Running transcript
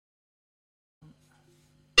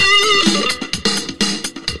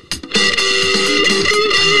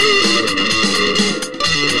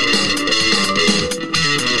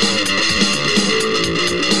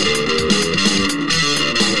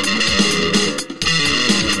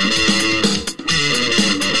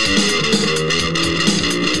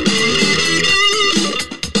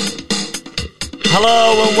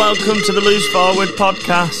and welcome to the Loose Forward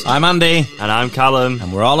podcast. I'm Andy. And I'm Callum.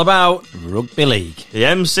 And we're all about Rugby League. The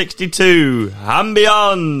M62 and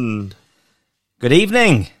beyond. Good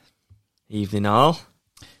evening. Evening all.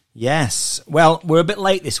 Yes. Well, we're a bit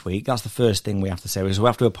late this week. That's the first thing we have to say. We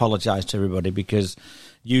have to apologise to everybody because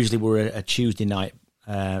usually we're a Tuesday night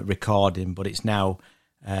recording, but it's now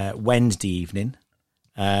Wednesday evening.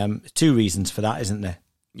 Two reasons for that, isn't there?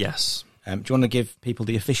 Yes. Do you want to give people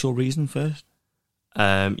the official reason first?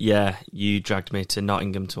 Yeah, you dragged me to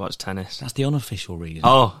Nottingham to watch tennis. That's the unofficial reason.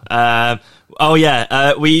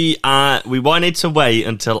 We wanted to wait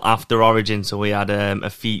until after Origin, so we had a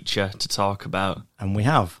feature to talk about. And we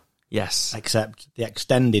have. Yes. Except the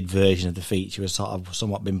extended version of the feature has sort of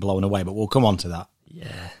somewhat been blown away, but we'll come on to that.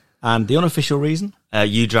 Yeah. And the unofficial reason?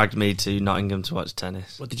 You dragged me to Nottingham to watch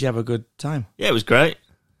tennis. What, did you have a good time? Yeah, it was great.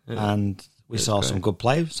 And we saw some good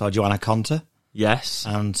players. Saw Joanna Conter. Yes.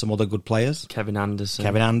 And some other good players. Kevin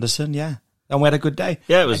Anderson, yeah. And we had a good day.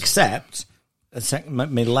 Yeah, it was. Except, my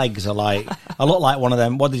legs are like, I look like one of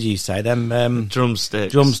them, what did you say? Them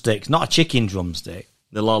drumsticks. Drumsticks, not a chicken drumstick.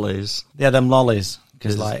 The lollies. Yeah, them lollies.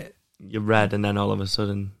 Because like, you're red and then all of a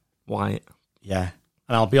sudden white. Yeah.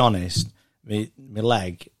 And I'll be honest, my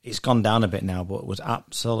leg, it's gone down a bit now, but it was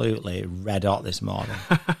absolutely red hot this morning.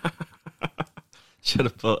 Should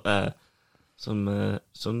have put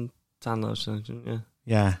some tan lotion, shouldn't you?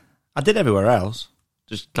 Yeah. I did everywhere else.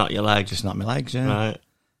 Just not your legs. Just not my legs, yeah. Right.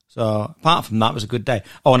 So, apart from that, it was a good day.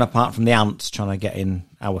 Oh, and apart from the ants trying to get in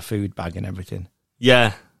our food bag and everything.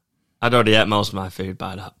 Yeah. I'd already ate most of my food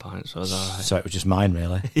by that point, so I was all right. So it was just mine,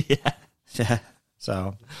 really. Yeah. Yeah.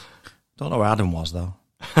 So, don't know where Adam was, though.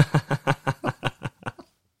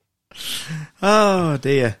 Oh,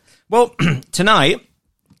 dear. Well, tonight,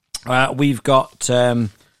 we've got the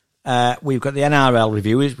NRL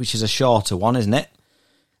review, which is a shorter one, isn't it?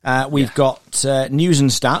 We've got news and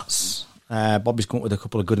stats. Bobby's come up with a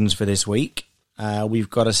couple of good ones for this week. We've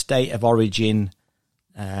got a State of Origin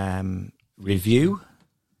review.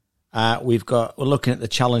 We're looking at the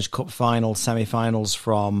Challenge Cup final semi-finals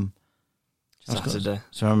from Saturday.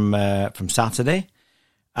 From Saturday,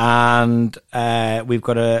 and we've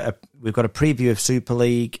got a preview of Super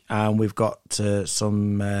League, and we've got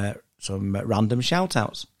some random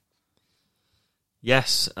shout-outs.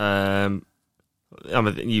 Yes, I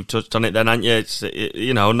mean, you've touched on it then, haven't you? It's,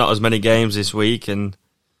 not as many games this week, and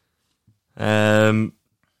waiting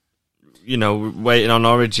on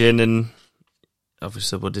Origin, and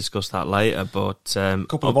obviously we'll discuss that later. But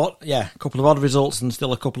couple of odd results and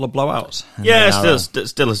still a couple of blowouts. Yeah,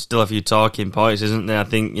 still a few talking points, isn't there? I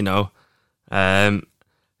think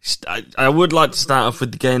I would like to start off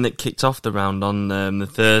with the game that kicked off the round on the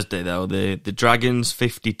Thursday, though. The Dragons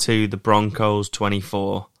 52, the Broncos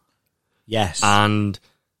 24. Yes. And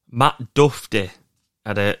Matt Duffy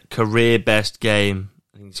had a career-best game.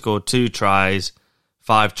 I think he scored 2 tries,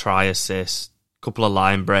 5 try assists, a couple of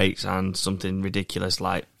line breaks, and something ridiculous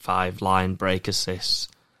like 5 line break assists.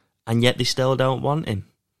 And yet they still don't want him.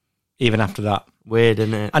 Even after that. Weird,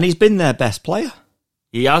 isn't it? And he's been their best player.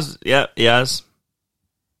 He has, yeah, he has.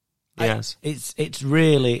 Yes, it's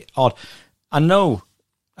really odd. I know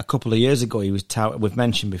a couple of years ago he was we've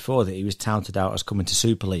mentioned before that he was touted out as coming to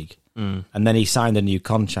Super League, and then he signed a new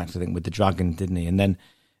contract, I think, with the Dragons, didn't he? And then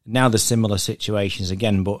now there's similar situations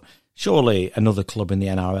again. But surely another club in the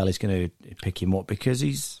NRL is going to pick him up because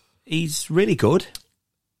he's really good.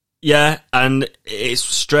 Yeah, and it's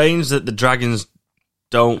strange that the Dragons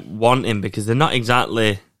don't want him because they're not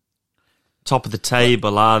exactly top of the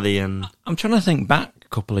table, are they? And I'm trying to think back.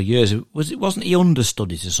 Couple of years, wasn't he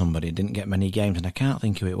understudy to somebody? Didn't get many games, and I can't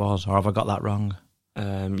think who it was. Or have I got that wrong?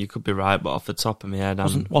 You could be right, but off the top of my head,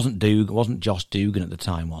 wasn't Josh Dugan at the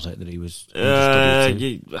time, was it? That he was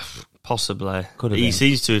understudy to? Possibly. Could have he been.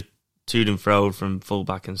 seems to have toed and froed from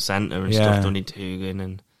fullback and centre and stuff. Don't need Dugan,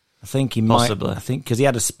 and I think he possibly. might. I think because he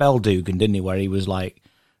had a spell Dugan, didn't he, where he was like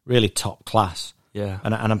really top class. Yeah,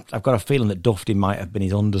 and I've got a feeling that Duffy might have been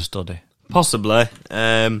his understudy. Possibly.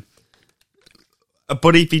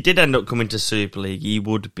 But if he did end up coming to Super League, he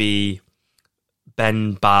would be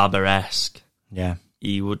Ben Barber-esque. Yeah.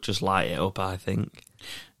 He would just light it up, I think.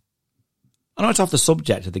 I know it's off the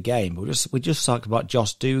subject of the game, but we just talked about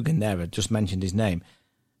Josh Dugan there. I just mentioned his name. Do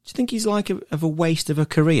you think he's like a waste of a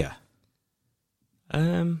career?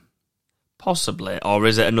 Possibly. Or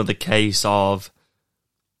is it another case of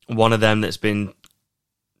one of them that's been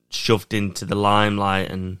shoved into the limelight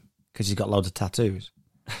and... Because he's got loads of tattoos?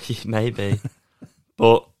 Maybe.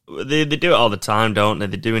 But they do it all the time, don't they?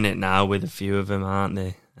 They're doing it now with a few of them, aren't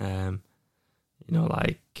they?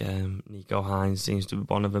 Nico Hines seems to be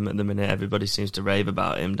one of them at the minute. Everybody seems to rave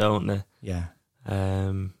about him, don't they? Yeah.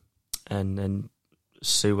 and then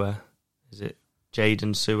Sewer, is it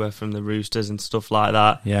Jaden Sewer from the Roosters and stuff like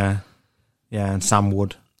that? Yeah, and Sam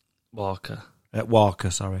Wood. Walker,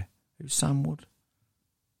 sorry. Who's Sam Wood?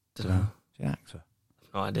 Don't know. Is he an actor?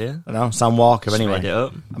 No idea. I don't know, Sam Walker, Just anyway. made it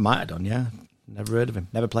up. I might have done, yeah. Never heard of him.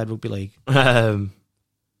 Never played rugby league.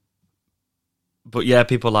 But yeah,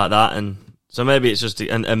 people like that, and so maybe it's just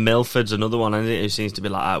and Milford's another one, isn't it, who seems to be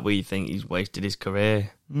like that. We think he's wasted his career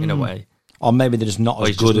in a way, or maybe they're just not or as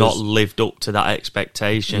he's good. Just not lived up to that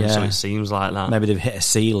expectation, so Yeah. it seems like that. Maybe they've hit a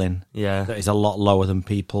ceiling that is a lot lower than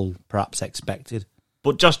people perhaps expected.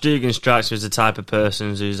 But Josh Dugan strikes me as the type of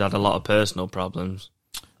person who's had a lot of personal problems.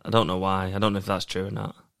 I don't know why. I don't know if that's true or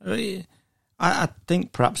not. I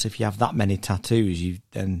think perhaps if you have that many tattoos,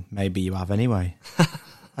 then maybe you have anyway.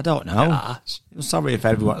 I don't know. Sorry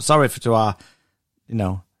to our,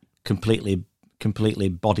 completely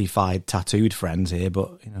bodified tattooed friends here,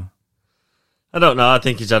 but I don't know. I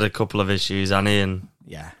think he's had a couple of issues, hasn't he? And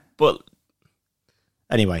but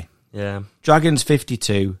anyway, yeah. Dragons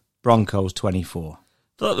 52, Broncos 24.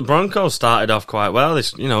 Thought the Broncos started off quite well.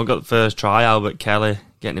 This, got the first try. Albert Kelly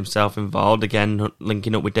getting himself involved again,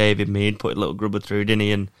 linking up with David Mead, put a little grubber through, didn't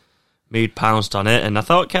he? And Mead pounced on it, and I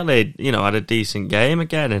thought Kelly, had a decent game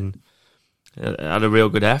again and had a real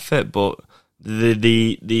good effort. But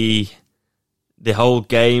the whole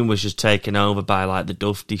game was just taken over by like the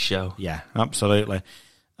Dufty show. Yeah, absolutely.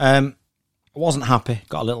 I wasn't happy.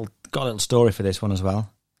 Got a little story for this one as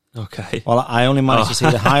well. Okay. Well, I only managed to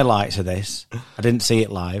see the highlights of this. I didn't see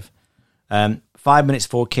it live. 5 minutes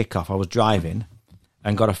before kickoff, I was driving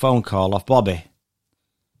and got a phone call off Bobby,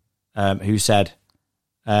 who said,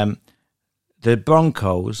 the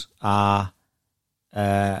Broncos are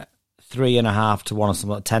 3.5 to 1 or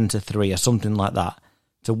something, 10 to 3 or something like that,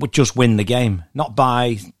 to just win the game, not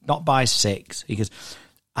by 6. He goes,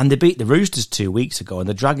 and they beat the Roosters 2 weeks ago, and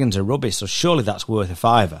the Dragons are rubbish, so surely that's worth a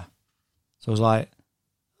 $5. So I was like,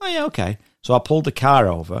 oh yeah, okay. So I pulled the car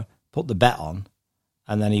over, put the bet on,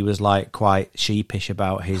 and then he was like quite sheepish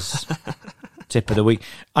about his tip of the week.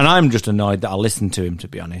 And I'm just annoyed that I listened to him, to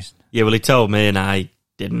be honest. Yeah, well, he told me, and I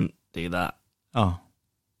didn't do that. Oh,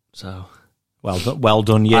 so well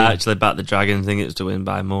done, you. I actually backed the Dragons. I think it was to win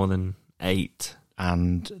by more than 8,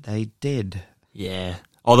 and they did. Yeah,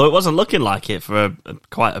 although it wasn't looking like it for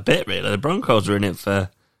quite a bit. Really, the Broncos were in it for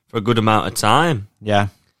a good amount of time. Yeah,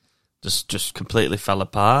 just completely fell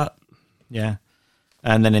apart. Yeah,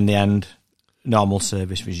 and then in the end, normal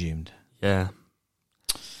service resumed. Yeah.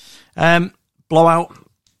 Blowout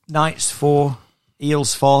nights for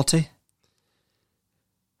Eels 40.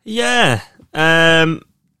 Yeah. I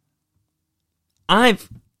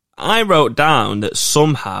wrote down that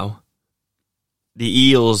somehow the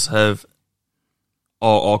Eels have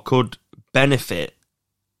or could benefit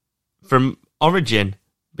from Origin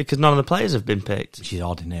because none of the players have been picked. Which is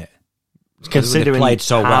odd, isn't it? Considering played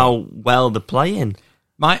so how well they're playing.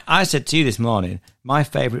 I said to you this morning, my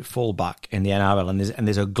favourite fullback in the NRL, and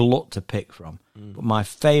there's a glut to pick from, but my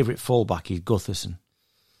favourite fullback is Gutherson.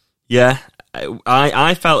 Yeah,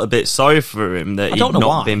 I felt a bit sorry for him that he'd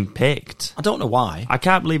not been picked. I don't know why. I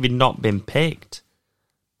can't believe he'd not been picked.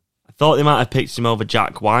 I thought they might have picked him over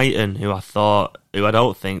Jack Whiten, who I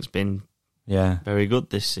don't think's been very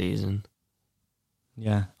good this season.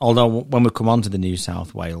 Yeah, although when we come on to the New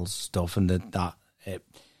South Wales stuff and they've got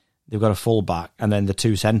a fullback, and then the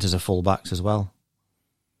 2 centres are fullbacks as well.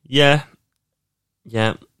 Yeah.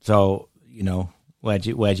 So where do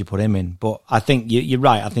you put him in? But I think you're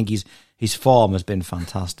right. I think his form has been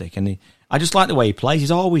fantastic, and I just like the way he plays.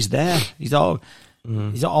 He's always there. He's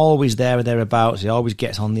always there or thereabouts. He always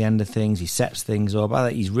gets on the end of things. He sets things up. I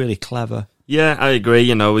think he's really clever. Yeah, I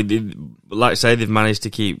agree. Like I say, they've managed to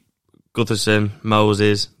keep Gutherson,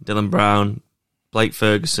 Moses, Dylan Brown, Blake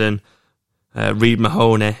Ferguson, Reid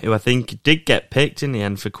Mahoney, who I think did get picked in the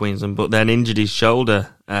end for Queensland, but then injured his shoulder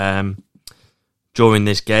during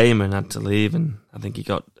this game and had to leave, and I think he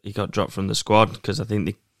got dropped from the squad because I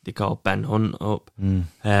think they called Ben Hunt up.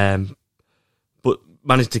 But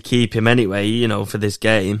managed to keep him anyway, for this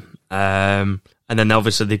game. And then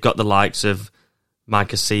obviously they've got the likes of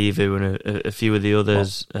Micah Sivu and a few of the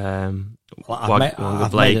others.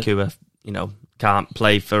 Blake, who can't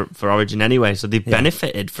play for Origin anyway, so they've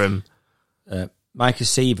benefited from. Micah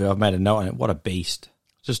Sivu, I've made a note on it. What a beast!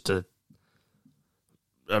 Just a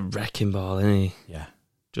wrecking ball, isn't he? Yeah.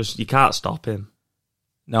 Just you can't stop him.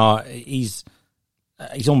 No, he's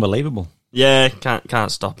unbelievable. Yeah,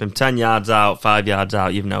 can't stop him. 10 yards out, 5 yards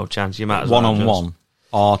out, you've no chance. You might as 1-on-1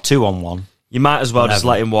 or 2-on-1. You might as well just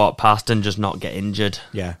let him walk past and just not get injured.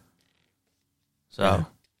 Yeah. So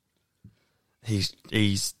he's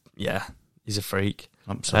He's a freak.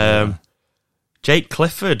 Absolutely. Jake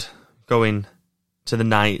Clifford going to the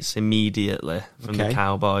Knights immediately from the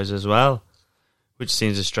Cowboys as well, which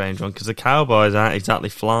seems a strange one because the Cowboys aren't exactly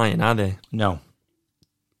flying, are they? No.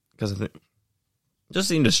 Because I think it just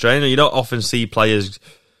seems a strange. You don't often see players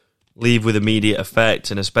leave with immediate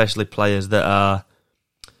effect, and especially players that are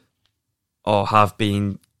or have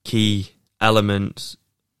been key elements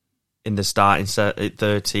in the starting set at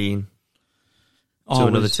 13 to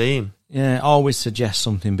another team. Yeah, it always suggests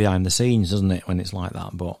something behind the scenes, doesn't it, when it's like that?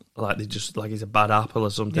 But like he's a bad apple or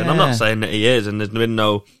something. Yeah. I'm not saying that he is, and there's been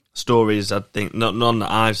no stories, I think, none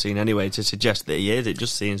that I've seen anyway, to suggest that he is. It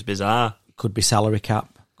just seems bizarre. Could be salary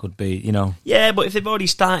cap, could be, Yeah, but if they've already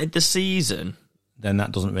started the season, then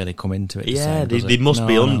that doesn't really come into it. Yeah, they must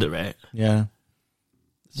be under it. Yeah.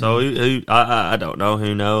 So I don't know.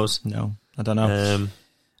 Who knows? No, I don't know.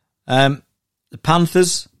 The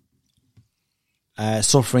Panthers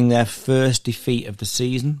suffering their first defeat of the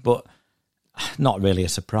season, but not really a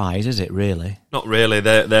surprise, is it? Really, not really.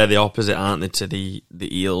 They're the opposite, aren't they? To the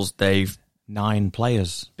Eels, they've 9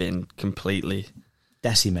 players been completely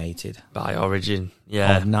decimated by Origin.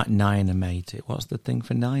 Yeah, 9 are mated. What's the thing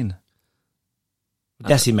for 9?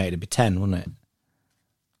 Decimated would be 10, wouldn't it?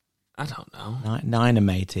 I don't know. 9 are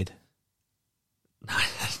mated.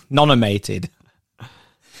 Non-mated.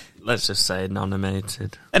 Let's just say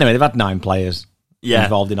non-mated. Anyway, they've had 9 players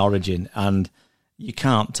involved in Origin, and you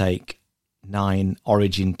can't take 9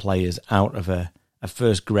 Origin players out of a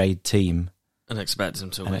first-grade team and expect them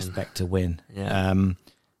to win. Yeah.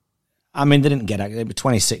 I mean, they didn't get it. They were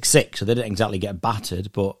 26-6, so they didn't exactly get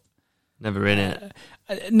battered, but never in it.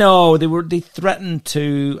 No, they threatened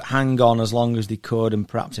to hang on as long as they could, and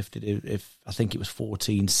perhaps if I think it was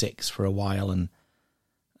 14-6 for a while, and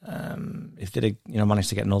if they'd managed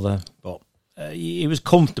to get another, but it was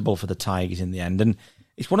comfortable for the Tigers in the end, and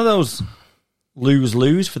it's one of those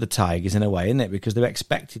lose for the Tigers in a way, isn't it? Because they're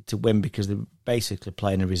expected to win because they're basically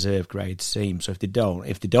playing a reserve grade team. So if they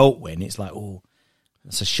don't win, it's like, oh,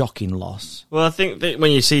 that's a shocking loss. Well, I think that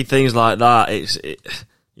when you see things like that, I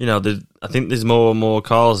think there's more and more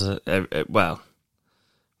calls. I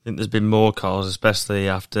think there's been more calls, especially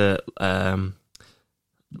after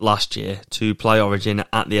last year, to play Origin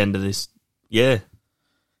at the end of this year.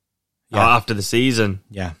 Yeah. After the season.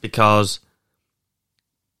 Yeah. Because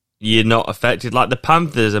you're not affected. Like the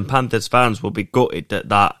Panthers and Panthers fans will be gutted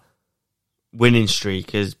that winning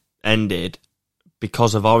streak has ended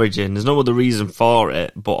because of Origin. There's no other reason for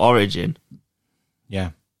it but Origin. Yeah.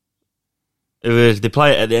 If they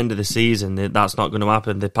play it at the end of the season, that's not going to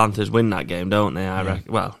happen. The Panthers win that game, don't they? I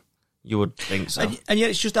reckon. Well, you would think so. And yet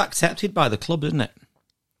it's just accepted by the club, isn't it?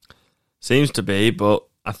 Seems to be, but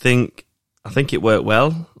I think it worked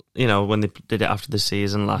well, when they did it after the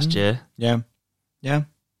season last year. Yeah. Yeah.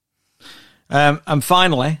 And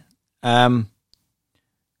finally,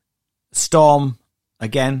 Storm,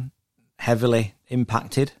 again, heavily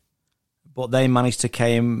impacted, but they managed to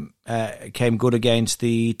came good against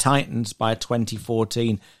the Titans by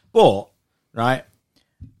 2014. But, right,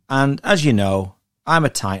 and as you know, I'm a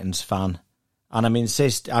Titans fan, and I'm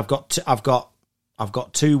I've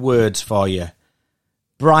got 2 words for you.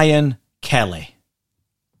 Brian Kelly.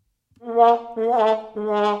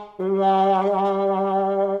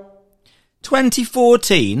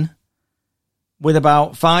 2014, with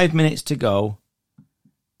about 5 minutes to go,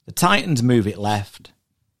 the Titans move it left.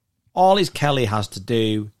 All Kelly has to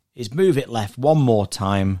do is move it left one more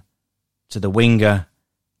time to the winger.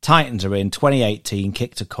 Titans are in, 2018,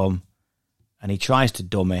 kick to come, and he tries to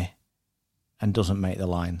dummy and doesn't make the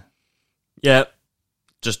line. Yeah,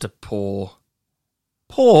 just a poor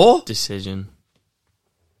decision.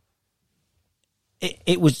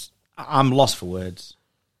 It was. I'm lost for words.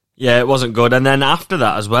 Yeah, it wasn't good. And then after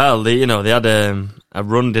that as well, they had a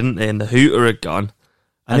run, didn't they? And the hooter had gone,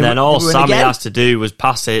 and then all Sammy has to do was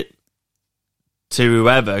pass it to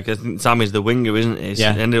whoever, because Sammy's the winger, isn't he? So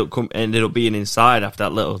it ended up being inside after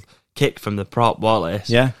that little kick from the prop Wallace.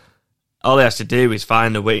 Yeah. All he has to do is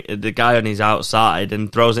find the guy on his outside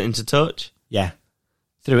and throws it into touch. Yeah.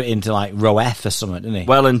 Threw it into like row F or something, didn't he?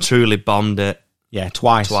 Well and truly bombed it. Yeah,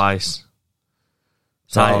 twice.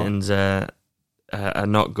 So, Titans are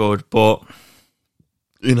not good, but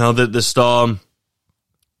the Storm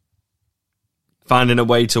finding a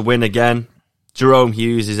way to win again. Jerome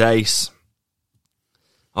Hughes is ace.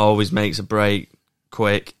 Always makes a break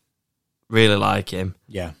quick. Really like him.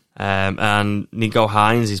 Yeah. And Nico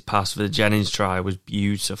Hines' pass for the Jennings try was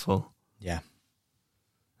beautiful. Yeah.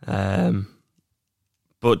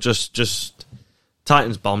 But just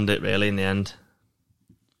Titans bombed it really in the end.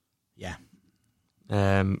 Yeah.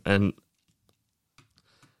 And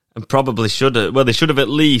And probably should have. Well, they should have at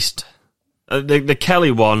least. The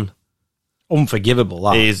Kelly one, unforgivable.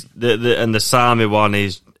 That is and the Sami one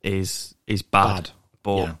is bad.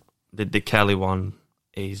 But Yeah. the Kelly one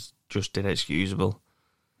is just inexcusable.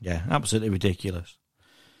 Yeah, absolutely ridiculous.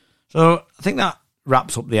 So I think that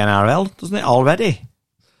wraps up the NRL, doesn't it, already?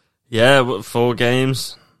 Yeah, 4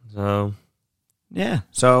 games. So Yeah.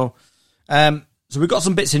 So we've got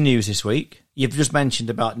some bits of news this week. You've just mentioned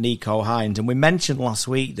about Nico Hines, and we mentioned last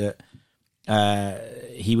week that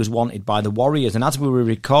he was wanted by the Warriors. And as we were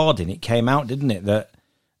recording, it came out, didn't it, that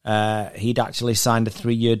he'd actually signed a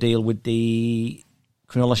 3-year deal with the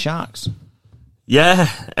Cronulla Sharks. yeah,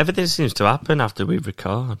 everything seems to happen after we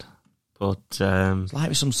record. But It's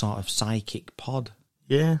like some sort of psychic pod.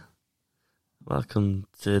 yeah, welcome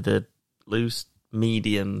to the Loose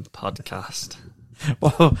Medium podcast.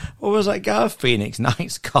 What was that guy Phoenix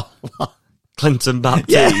Knights called? Clinton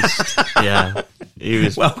Baptiste. Yeah, he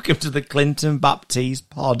was. Welcome to the Clinton Baptiste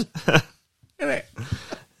pod.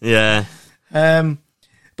 Yeah.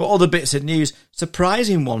 But other bits of news,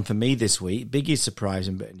 surprising one for me this week, biggest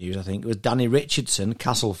surprising bit of news, I think, was Danny Richardson,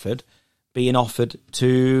 Castleford, being offered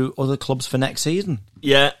to other clubs for next season.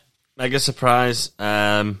 Yeah, mega surprise.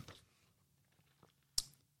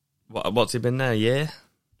 What's he been there? A year?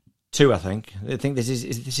 2, I think. I think this is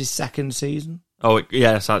his second season. Oh,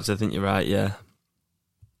 yes, actually, I think you're right. Yeah,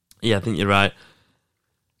 I think you're right.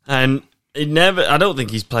 And I don't think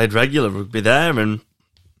he's played regular rugby there. And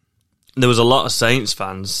there was a lot of Saints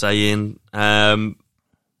fans saying that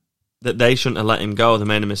they shouldn't have let him go. They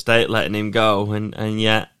made a mistake letting him go, and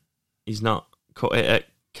yet he's not cut it at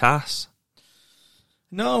Cass.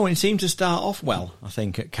 No, he seemed to start off well, I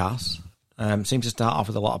think, at Cass. Seemed to start off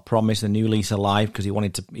with a lot of promise, the new lease of life, because he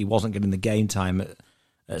wasn't getting the game time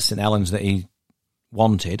at St Helens that he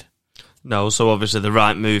wanted. No, so obviously the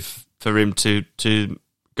right move for him to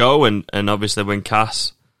go, and obviously when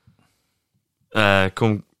Cass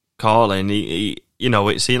come calling, he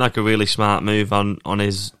it seemed like a really smart move on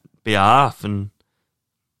his behalf, and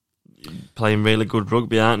playing really good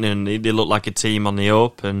rugby, aren't they? And they look like a team on the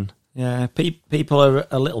up. And yeah, people are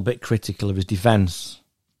a little bit critical of his defence.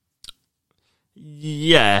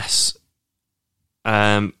 Yes,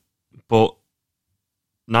 but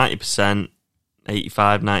 90%,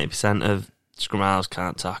 85-90% of scrum halves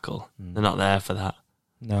can't tackle. They're not there for that.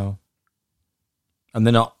 No. And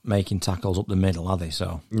they're not making tackles up the middle, are they?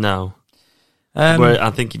 So no. Where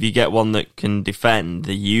I think if you get one that can defend,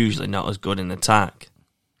 they're usually not as good in attack.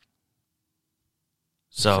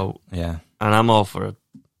 So yeah, and I'm all for a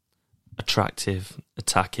attractive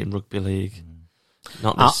attacking rugby league.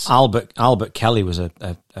 Not this. Albert Kelly was a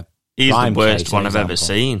he's the worst one I've example. ever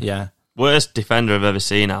seen. Yeah, worst defender I've ever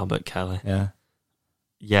seen. Albert Kelly. Yeah.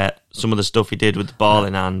 Yet some of the stuff he did with the ball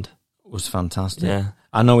in hand was fantastic. Yeah,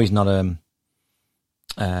 I know he's not a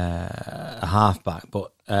halfback,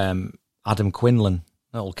 but Adam Quinlan,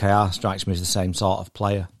 little KR, strikes me as the same sort of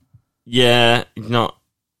player. Yeah, he's not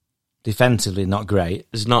defensively not great.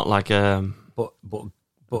 It's not like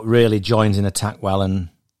but really joins in attack well and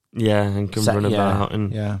and can run about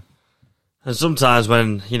and And sometimes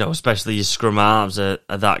when especially your scrum halves are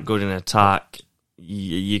that good in attack,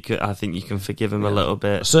 I think you can forgive him a little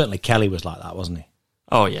bit. Certainly, Kelly was like that, wasn't he?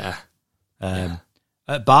 Oh yeah.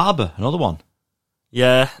 Barber, another one.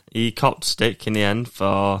 Yeah, he copped stick in the end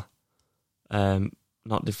for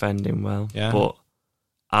not defending well. Yeah. But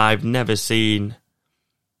I've never seen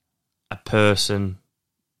a person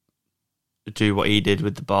do what he did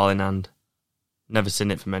with the ball in hand. Never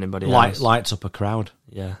seen it from anybody else. Lights up a crowd.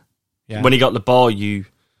 Yeah. When he got the ball, you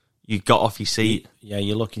got off your seat. Yeah,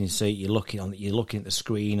 you're looking at your seat. You're looking at the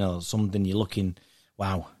screen or something. You're looking,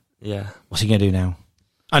 wow. Yeah. What's he going to do now?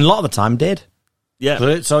 And a lot of the time did.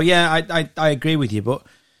 Yeah. So I agree with you. But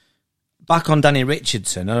back on Danny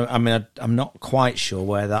Richardson, I mean, I'm not quite sure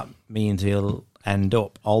where that means he'll end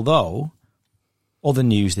up. Although, other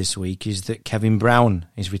news this week is that Kevin Brown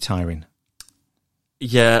is retiring.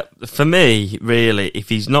 Yeah, for me, really, if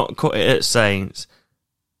he's not cut it at Saints,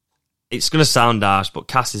 it's going to sound harsh, but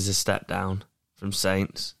Cass is a step down from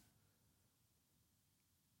Saints.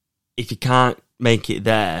 If he can't make it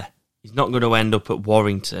there, he's not going to end up at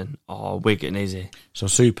Warrington or Wigan, is he? So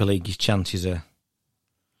Super League, his chances are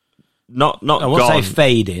not I won't gone. say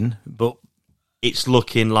fading, but It's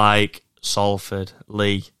looking like Salford,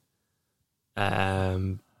 Lee,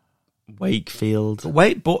 Wakefield.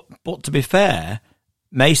 But to be fair,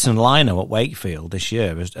 Mason Lino at Wakefield this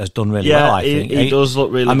year has done really well. I think he does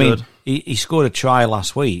look really good. He scored a try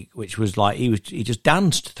last week, which was like he just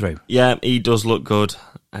danced through. Yeah, he does look good.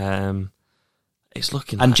 It's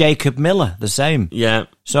looking And like, Jacob Miller the same. yeah.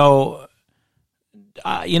 So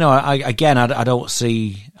I don't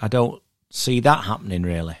see that happening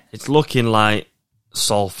really. It's looking like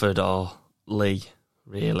Salford or Lee,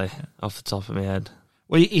 really, off the top of my head.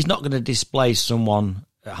 Well, he's not going to displace someone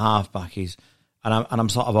at halfback. I'm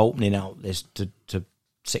sort of opening out this to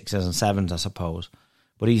sixes and sevens, I suppose.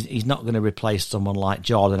 But he's not going to replace someone like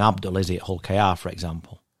Jordan Abdul, is he, at Hull KR, for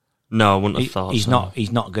example? No, I wouldn't have thought so.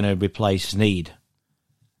 He's not going to replace Sneed.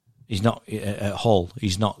 He's not at Hull.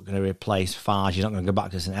 He's not going to replace Farge. He's not going to go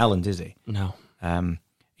back to St Helens, is he? No.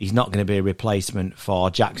 He's not going to be a replacement for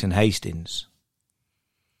Jackson Hastings.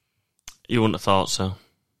 You wouldn't have thought so.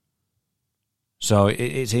 So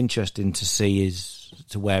it's interesting to see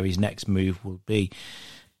where his next move will be.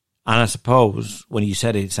 And I suppose when you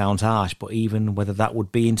said it sounds harsh, but even whether that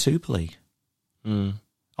would be in Super League.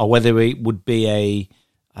 Or whether it would be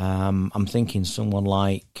I'm thinking someone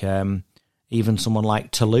like, even someone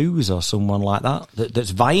like Toulouse or someone like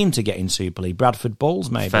that's vying to get in Super League. Bradford Bulls,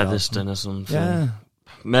 maybe. Featherstone or something. Yeah.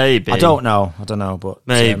 Maybe. I don't know, but...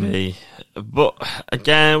 Maybe. But,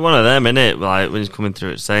 again, one of them, innit? Like, when he's coming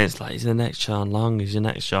through at Saints, like, he's the next Sean Long,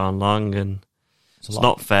 and it's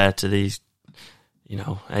not fair to these,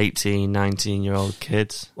 18, 19-year-old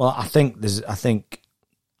kids. Well, I think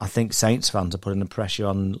Saints fans are putting the pressure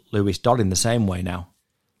on Lewis Dodd in the same way now.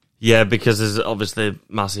 Yeah, because there's obviously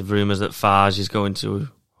massive rumours that Farge is going to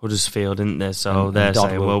Huddersfield, isn't there? So they're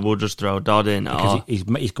saying, we'll just throw Dodd in. Because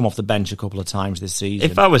he's come off the bench a couple of times this season.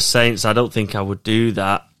 If I was Saints, I don't think I would do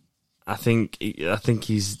that. I think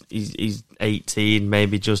he's 18,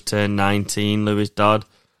 maybe just turned 19, Lewis Dodd.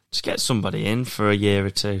 Just get somebody in for a year or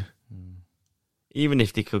two. Even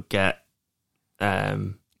if they could get...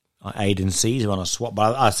 Aidan Caesar on a swap.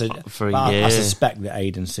 But I suspect that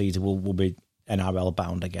Aidan Caesar will be NRL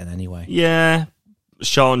bound again anyway. Yeah.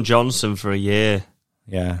 Sean Johnson for a year.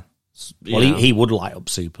 Yeah. Well, he would light up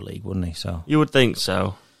Super League, wouldn't he? So you would think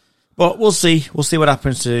so. But we'll see. We'll see what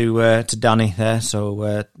happens to Danny there.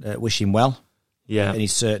 So wish him well. Yeah. In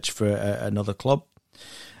his search for another club.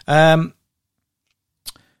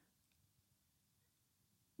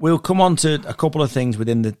 We'll come on to a couple of things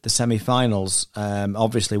within the semi-finals.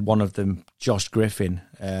 Obviously, one of them, Josh Griffin,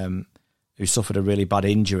 who suffered a really bad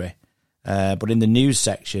injury. But in the news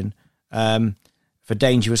section, for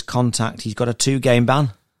dangerous contact, he's got a 2-game ban.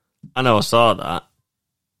 I know, I saw that.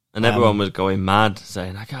 And everyone was going mad,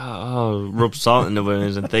 saying, like, rub salt in the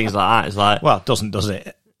wounds and things like that. It's like... Well, it doesn't, does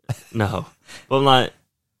it? No. But I'm like,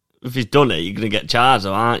 if he's done it, you're going to get charged,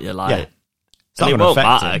 though, aren't you? Like, yeah. And it won't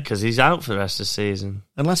matter, because he's out for the rest of the season.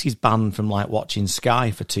 Unless he's banned from, watching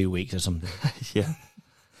Sky for 2 weeks or something. Yeah.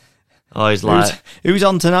 Oh, he's like... Who's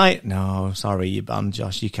on tonight? No, sorry, you're banned,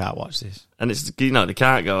 Josh. You can't watch this. And it's, they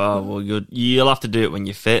can't go, well, you'll have to do it when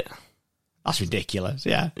you're fit. That's ridiculous,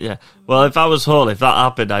 yeah. Yeah. Well, if I was Hull, if that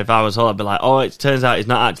happened, I'd be like, it turns out he's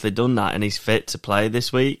not actually done that and he's fit to play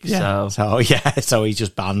this week. Yeah. So he's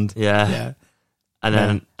just banned. Yeah. Yeah. And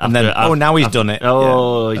then, now he's done it.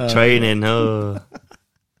 He's training.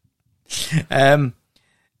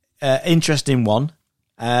 Interesting one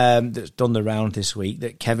that's done the round this week,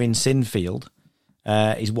 that Kevin Sinfield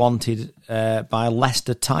is wanted by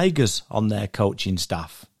Leicester Tigers on their coaching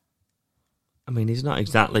staff. I mean, he's not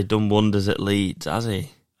exactly done wonders at Leeds, has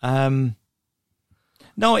he? No,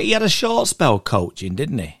 he had a short spell coaching,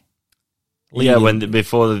 didn't he?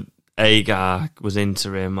 Before the Agar was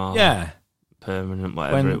interim or permanent,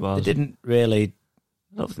 whatever it was. They didn't really...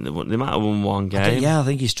 I don't think they might have won one game. I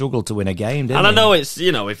think he struggled to win a game, didn't he? And I know it's,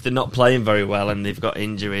 if they're not playing very well and they've got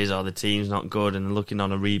injuries or the team's not good and they're looking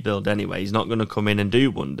on a rebuild anyway, he's not going to come in and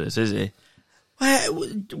do wonders, is he?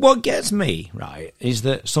 What gets me, right, is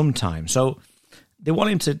that sometimes... So they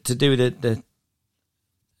want him to do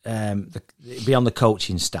be on the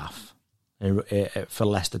coaching staff for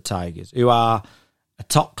Leicester Tigers, who are a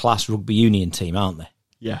top-class rugby union team, aren't they?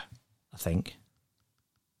 Yeah. I think.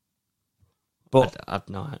 But I've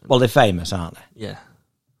not. Well, they're famous, aren't they? Yeah.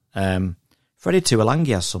 Freddie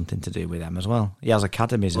Tuolangi has something to do with them as well. He has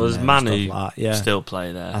academies. Well, there's in man there who like that. still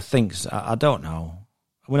play there. I think so. I don't know.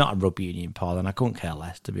 We're not a rugby union, Paul, and I couldn't care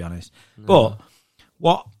less, to be honest. No.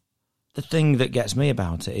 But the thing that gets me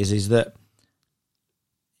about it is that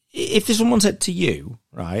if someone said to you,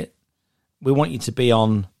 right, we want you to be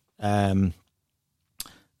on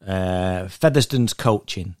Featherstone's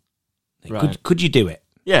coaching, right. Could you do it?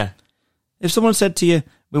 Yeah. If someone said to you,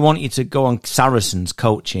 we want you to go on Saracen's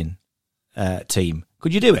coaching team,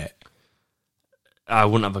 could you do it? I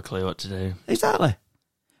wouldn't have a clue what to do. Exactly.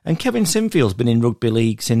 And Kevin Sinfield's been in rugby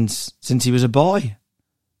league since he was a boy.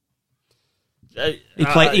 He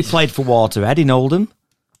played for Waterhead in Oldham,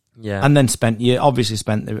 yeah, and then spent all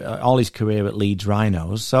his career at Leeds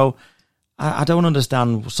Rhinos. So I don't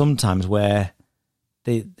understand sometimes where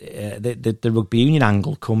the rugby union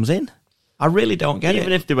angle comes in. I really don't get it.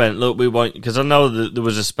 Even if they went, look, we want, because I know that there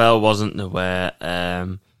was a spell, wasn't there, where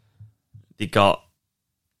they got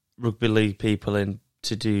rugby league people in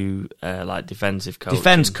to do like defensive coaching.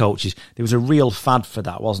 Defence coaches. There was a real fad for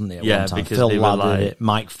that, wasn't there? At one time. Because Phil they Ladd were like, did it.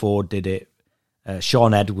 Mike Ford did it.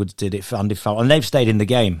 Sean Edwards did it for Andy Fowler, and they've stayed in the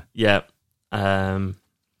game. Yeah, and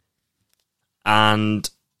I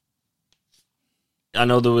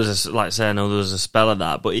know there was I know there was a spell of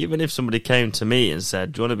that. But even if somebody came to me and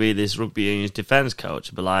said, "Do you want to be this rugby union's defence coach?"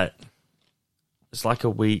 I'd be like, "It's like a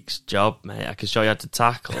week's job, mate. I can show you how to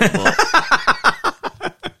tackle." But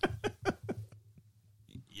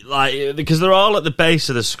like, because they're all at the base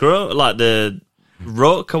of the scrum, like the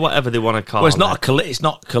ruck or whatever they want to call it. Well, it's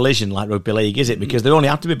not collision like rugby league, is it? Because they only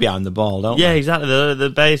have to be behind the ball, don't they? Yeah, exactly.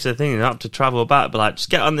 The base of the thing, you don't have to travel back. But like,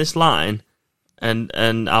 just get on this line, and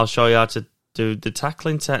I'll show you how to do the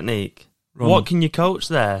tackling technique. What can you coach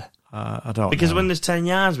there? I don't Because know. when there's 10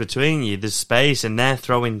 yards between you, there's space, and they're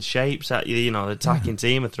throwing shapes at you. You know, the attacking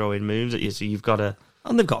team are throwing moves at you, so you've got to.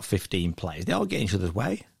 And they've got 15 players. They all get each other's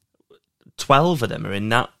way. 12 of them are in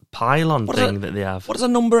that pylon thing that they have. What does a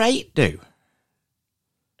number 8 do?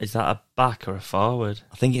 Is that a back or a forward?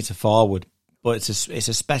 I think it's a forward, but it's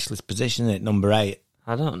a specialist position, isn't it? Number 8.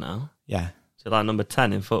 I don't know. Yeah, Is it like number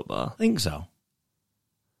 10 in football? I think so.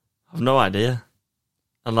 I've no idea.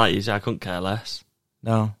 And like you said, I couldn't care less.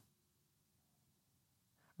 No.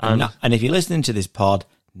 And if you're listening to this pod,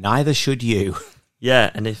 neither should you.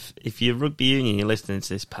 Yeah, and if you're rugby union, you're listening to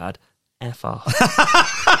this pad, F off.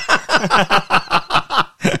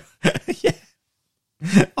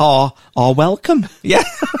 Yeah. Or welcome. Yeah.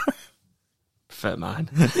 Prefer mine.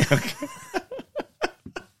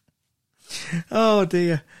 Oh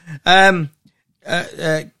dear.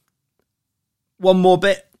 One more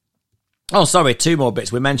bit. Oh, sorry, 2 more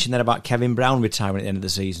bits. We mentioned then about Kevin Brown retiring at the end of the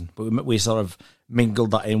season, but we sort of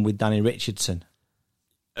mingled that in with Danny Richardson.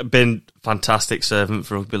 Been fantastic servant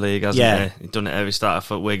for rugby league, hasn't he? He's done it every starter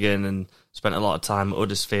for Wigan and spent a lot of time at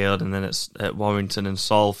Huddersfield and then at Warrington and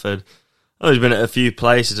Salford. I've been at a few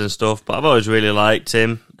places and stuff, but I've always really liked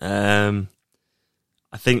him.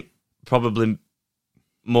 I think probably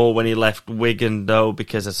more when he left Wigan, though,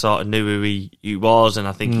 because I sort of knew who he was, and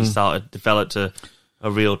I think he developed a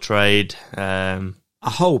real trade. I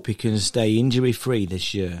hope he can stay injury-free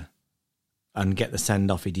this year and get the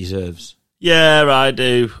send-off he deserves. Yeah, I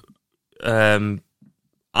do. I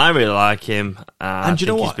really like him. And you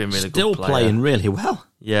know what? He's been really Still good playing really well.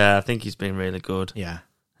 Yeah, I think he's been really good. Yeah.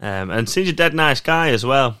 And seems a dead nice guy as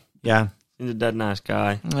well. Yeah. Seems a dead nice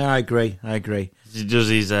guy. Yeah, I agree. He does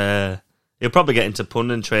his... he'll probably get into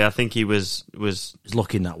punditry. I think he was He's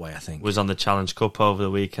looking that way, I think. Was on the Challenge Cup over the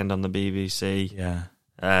weekend on the BBC. Yeah.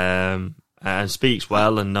 And speaks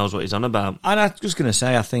well and knows what he's on about. And I was just going to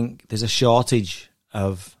say, I think there's a shortage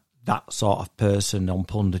of that sort of person on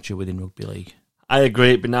punditry within rugby league. I agree.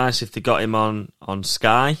 It'd be nice if they got him on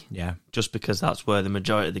Sky. Yeah. Just because that's where the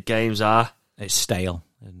majority of the games are. It's stale,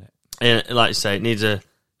 isn't it? And like I say, it needs a...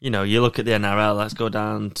 You know, you look at the NRL, let's go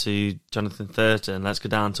down to Jonathan Thurton, let's go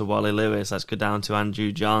down to Wally Lewis, let's go down to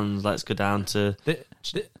Andrew Johns, let's go down to...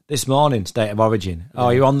 This morning, State of Origin. Yeah. Oh,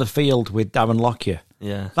 you're on the field with Darren Lockyer.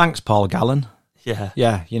 Yeah. Thanks, Paul Gallen. Yeah.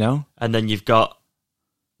 Yeah, you know. And then you've got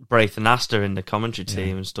Braithen Astor in the commentary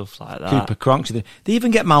team and stuff like that. Cooper Cronk. They even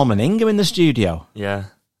get Mal Meninga in the studio. Yeah.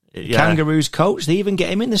 Kangaroos coach, they even get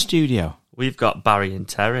him in the studio. We've got Barry and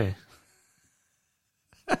Terry.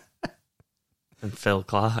 And Phil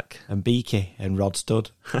Clark. And Beaky and Rod Studd.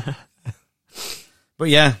 But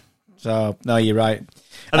yeah, so, no, you're right.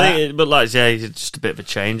 I think, but like, yeah, he's just a bit of a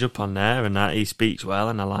change up on there, and that he speaks well,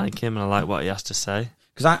 and I like him, and I like what he has to say.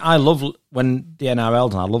 Because I love, when the NRL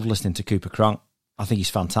done, I love listening to Cooper Cronk. I think he's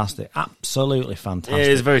fantastic. Absolutely fantastic. Yeah,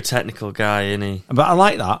 he's a very technical guy, isn't he? But I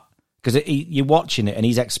like that. Because you're watching it and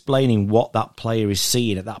he's explaining what that player is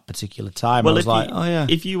seeing at that particular time. Well, I was like, oh yeah.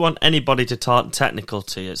 If you want anybody to talk technical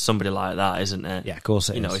to you, it's somebody like that, isn't it? Yeah, of course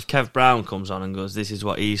it is. You know, if Kev Brown comes on and goes, this is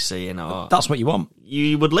what he's seeing, or that's what you want.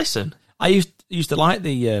 You would listen. I used to like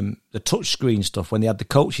the touch screen stuff when they had the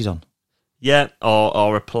coaches on. Yeah,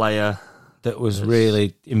 or a player that was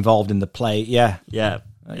really involved in the play. Yeah, yeah,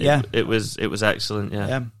 yeah. It was excellent. Yeah.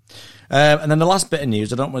 Yeah. And then the last bit of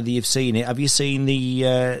news, I don't know whether you've seen it. Have you seen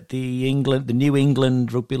the New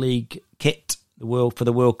England Rugby League kit for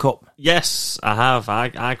the World Cup? Yes, I have.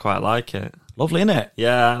 I quite like it. Lovely, isn't it?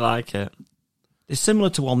 Yeah, I like it. It's similar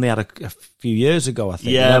to one they had a few years ago, I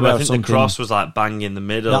think. Yeah, but I think the cross was like bang in the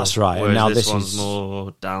middle. That's right. Whereas and now this this one's is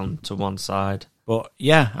more down to one side. But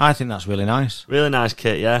yeah, I think that's really nice. Really nice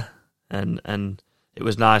kit, yeah. And it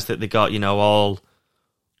was nice that they got,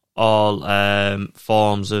 all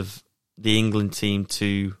forms of the England team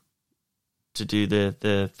to do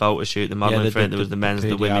the photo shoot, the modelling for it. There was the men's,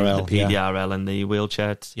 the women's, the PDRL, and the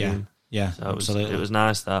wheelchair team. Yeah, so absolutely. It was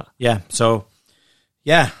nice that. Yeah. So,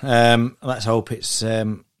 let's hope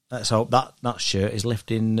that shirt is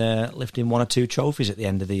lifting one or two trophies at the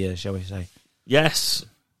end of the year, shall we say? Yes.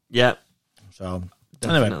 Yeah. So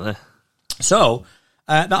definitely. Anyway, so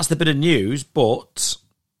that's the bit of news, but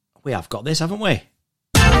we have got this, haven't we?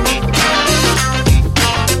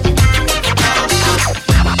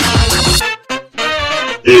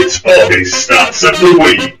 It's Bobby's Stats of the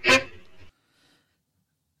Week.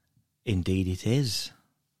 Indeed it is.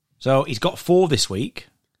 So he's got 4 this week.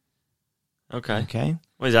 Okay.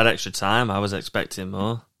 Well, he's had extra time. I was expecting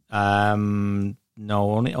more. No,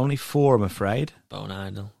 only 4, I'm afraid. Bone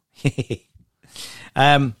idle.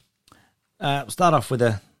 We'll start off with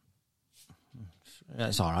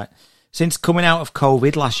it's all right. Since coming out of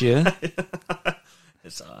COVID last year,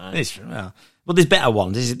 it's all right. Well, there's better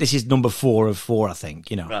ones. This is number 4 of 4, I think.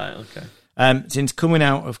 Right. Okay. Since coming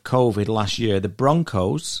out of COVID last year, the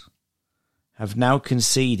Broncos have now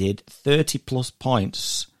conceded 30 plus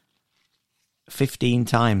points 15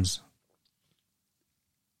 times.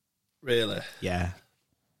 Really? Yeah.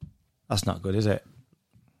 That's not good, is it?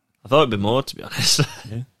 I thought it'd be more, to be honest.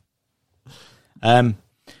 Yeah.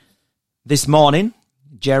 This morning,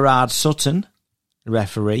 Gerard Sutton,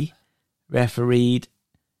 refereed,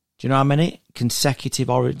 do you know how many? Consecutive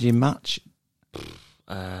Origin match?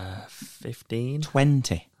 15?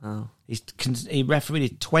 20. Oh. He refereed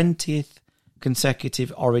his 20th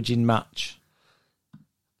consecutive Origin match.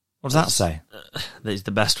 What does that say? That he's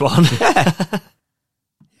the best one.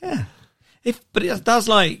 Yeah. That's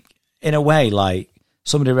like, in a way, like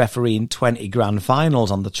somebody refereeing 20 grand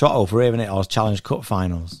finals on the trot over, isn't it? Or Challenge Cup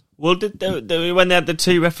finals. Well, when they had the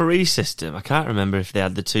 2 referee system, I can't remember if they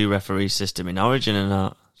had the 2 referee system in Origin or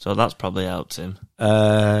not. So that's probably helped him.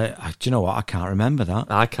 Do you know what? I can't remember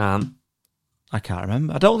that. I can't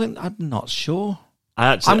remember. I'm not sure.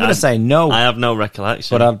 I'm going to say no. I have no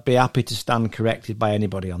recollection. But I'd be happy to stand corrected by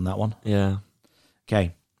anybody on that one. Yeah.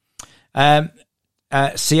 Okay.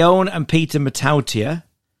 Sion and Peter Matautia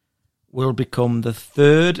will become the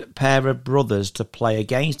 3rd pair of brothers to play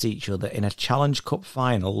against each other in a Challenge Cup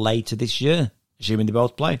final later this year, assuming they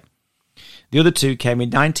both play. The other 2 came in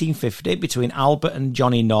 1950 between Albert and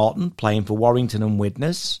Johnny Norton, playing for Warrington and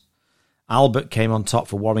Widnes. Albert came on top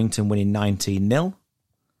for Warrington, winning 19-0.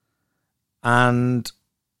 And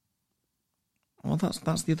that's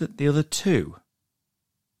the other 2.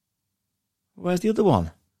 Where's the other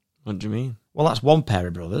one? What do you mean? Well, that's one pair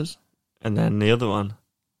of brothers. And then the other one?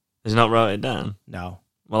 Has he not wrote it down? No.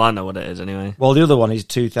 Well, I know what it is anyway. Well, the other one is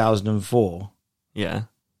 2004. Yeah.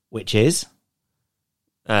 Which is?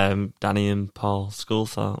 Danny and Paul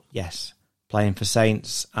Schoolthorpe. Yes. Playing for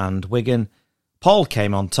Saints and Wigan. Paul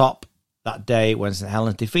came on top that day when St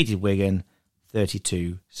Helens defeated Wigan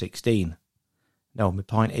 32-16. No, my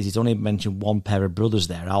point is he's only mentioned one pair of brothers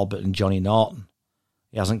there, Albert and Johnny Norton.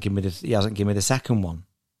 He hasn't given me the second one.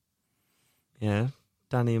 Yeah,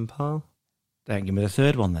 Danny and Paul. Don't give me the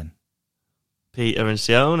third one then. Peter and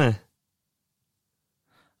Sione.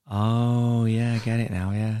 Oh yeah, I get it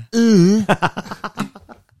now. Yeah.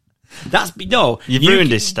 You've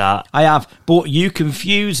ruined his start. I have, but you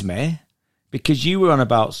confused me because you were on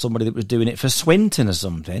about somebody that was doing it for Swinton or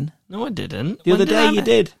something. No, I didn't. The other day you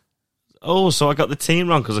did. Oh, so I got the team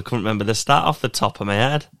wrong because I couldn't remember the start off the top of my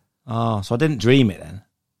head. Oh, so I didn't dream it then.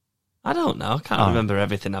 I don't know. I can't remember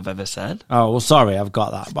everything I've ever said. Oh, well, sorry, I've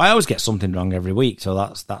got that. But I always get something wrong every week, so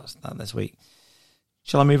that's that this week.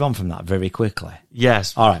 Shall I move on from that very quickly?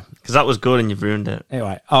 Yes. All right. Because that was good and you've ruined it.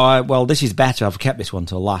 Anyway, well, this is better. I've kept this one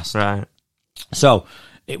till last. Right. So,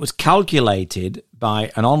 it was calculated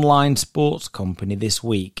by an online sports company this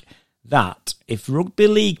week that if rugby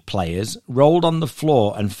league players rolled on the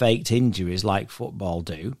floor and faked injuries like football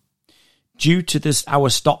do, due to our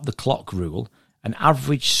stop the clock rule, an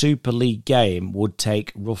average Super League game would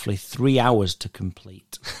take roughly 3 hours to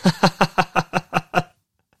complete.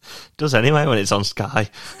 Does anyway when it's on Sky.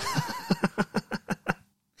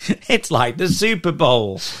 It's like the Super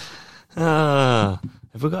Bowl. Have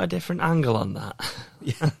we got a different angle on that?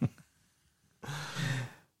 Yeah.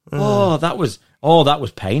 That was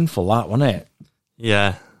painful, that, wasn't it?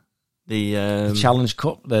 Yeah. The Challenge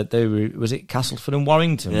Cup, was it Castleford and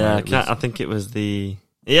Warrington? Yeah, I think it was the...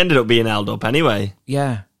 He ended up being held up anyway.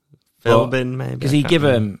 Yeah. Philbin, maybe. Because he give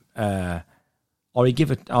him... did he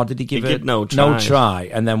give it no try?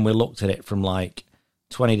 And then we looked at it from like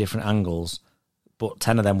 20 different angles, but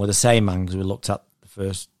 10 of them were the same angles we looked at the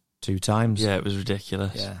first 2 times. Yeah, it was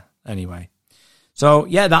ridiculous. Yeah. Anyway. So,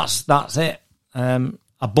 yeah, that's it.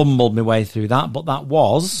 I bumbled my way through that, but that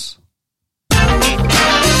was...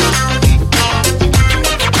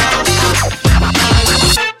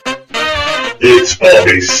 It's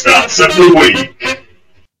Bobby's Stats of the Week.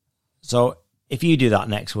 So, if you do that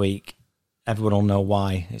next week, everyone will know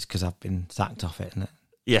why. It's because I've been sacked off it, isn't it?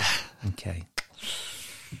 Yeah. Okay.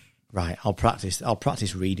 Right, I'll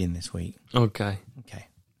practice reading this week. Okay.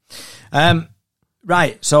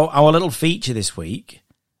 Right, so our little feature this week,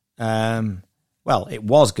 well, it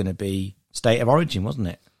was going to be State of Origin, wasn't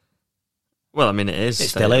it? Well, I mean, it is. It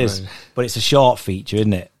still is, but it's a short feature,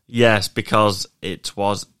 isn't it? Yes, because it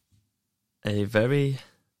was a very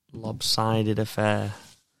lopsided affair.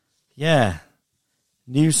 Yeah.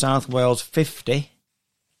 New South Wales 50,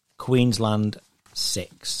 Queensland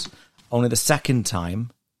 6. Only the second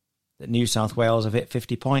time that New South Wales have hit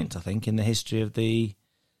 50 points, I think, in the history of the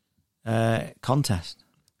contest.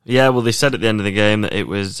 Yeah, well, they said at the end of the game that it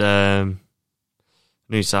was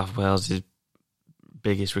New South Wales'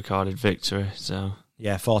 biggest recorded victory. So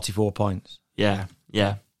Yeah, 44 points. Yeah.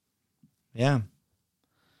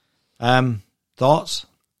 Thoughts?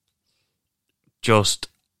 Just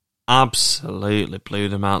absolutely blew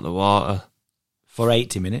them out the water. For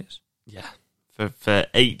 80 minutes? Yeah. For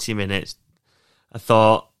 80 minutes. I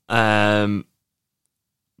thought the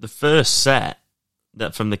first set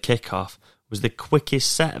that from the kickoff was the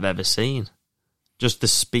quickest set I've ever seen. Just the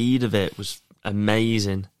speed of it was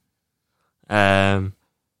amazing. But,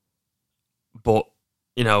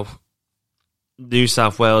 you know, New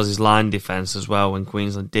South Wales' line defence as well, when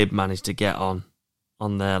Queensland did manage to get on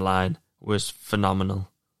their line, was phenomenal.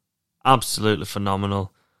 Absolutely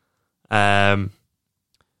phenomenal. Turbo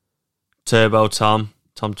Tom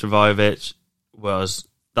Trbojevic,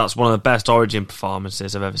 that's one of the best Origin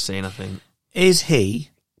performances I've ever seen, I think. Is he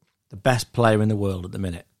the best player in the world at the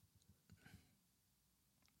minute?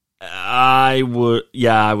 I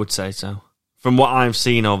would say so. From what I've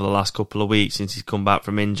seen over the last couple of weeks since he's come back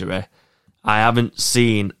from injury, I haven't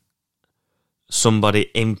seen somebody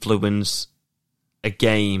influence a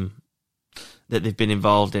game that they've been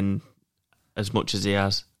involved in as much as he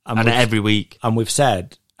has. And every week. And we've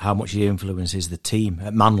said how much he influences the team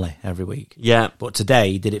at Manly every week. Yeah. But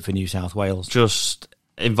today he did it for New South Wales. Just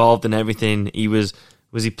involved in everything. He was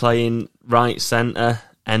he playing right centre,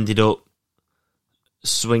 ended up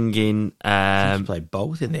swinging. He played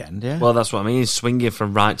both in the end, yeah. Well, that's what I mean. He's swinging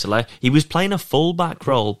from right to left. He was playing a full-back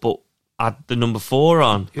role, but had the number 4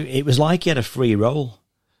 on. It was like he had a free role.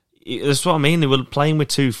 That's what I mean. They were playing with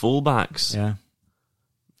 2 full-backs. Yeah.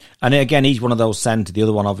 And again, he's one of those centre, the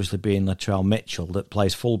other one obviously being Latrell Mitchell, that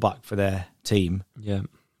plays full-back for their team. Yeah.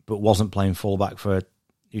 But wasn't playing full-back for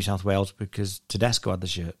New South Wales because Tedesco had the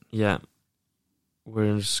shirt. Yeah.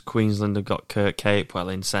 Whereas Queensland have got Kurt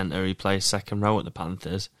Capewell in centre, he plays second row at the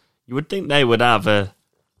Panthers. You would think they would have an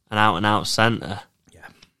out-and-out centre.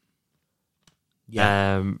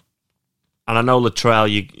 Yeah. And I know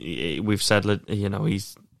Latrell, we've said, you know, you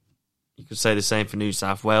could say the same for New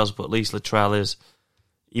South Wales, but at least Latrell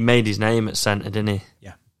he made his name at centre, didn't he?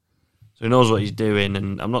 Yeah. So he knows what he's doing,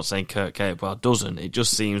 and I'm not saying Kurt Capewell doesn't. It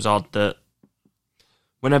just seems odd that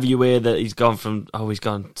whenever you hear that he's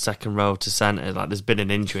gone second row to centre, like there's been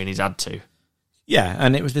an injury and he's had to. Yeah,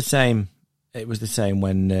 and it was the same. It was the same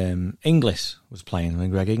when Inglis was playing, when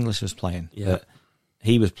Greg Inglis was playing. Yeah.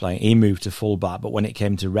 He was playing. He moved to fullback, but when it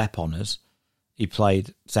came to rep honours, he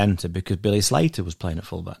played centre because Billy Slater was playing at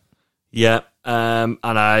fullback. Yeah, and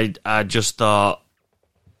I just thought,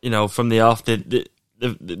 you know, from the off, the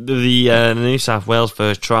New South Wales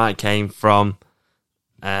first try came from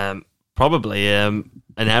probably an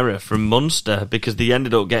error from Munster because they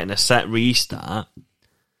ended up getting a set restart,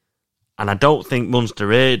 and I don't think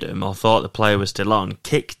Munster heard him or thought the player was still on,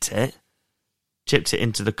 kicked it, chipped it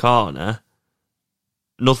into the corner,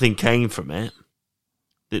 nothing came from it.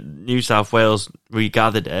 The New South Wales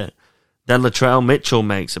regathered it, then Latrell Mitchell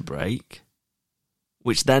makes a break,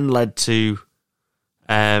 which then led to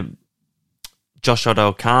Josh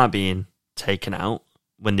Addo-Carr being taken out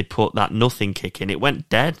when they put that nothing kick in. It went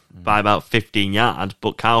dead by about 15 yards,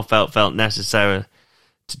 but Carl felt necessary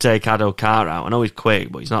to take Addo-Carr out. I know he's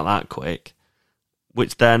quick, but he's not that quick,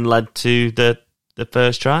 which then led to the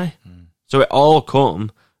first try. So it all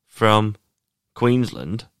come from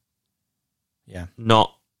Queensland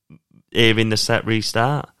not hearing the set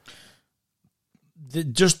restart.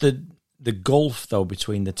 The gulf, though,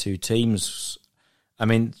 between the two teams. I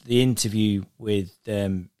mean, the interview with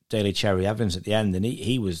Daly Cherry Evans at the end, and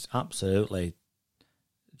he was absolutely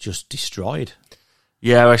just destroyed.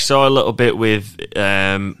 Yeah, I saw a little bit with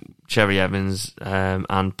Cherry Evans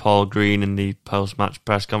and Paul Green in the post-match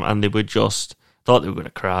press conference, and they were just thought they were going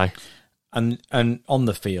to cry. And on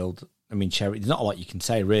the field, I mean, Cherry, there's not a lot you can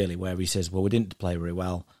say really where he says, well, we didn't play very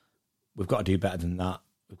well. We've got to do better than that.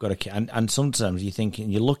 We've got to, and sometimes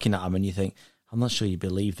you're looking at him and you think, I'm not sure you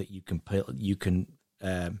believe that you can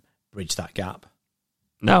bridge that gap.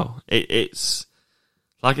 No, it's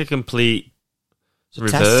like a complete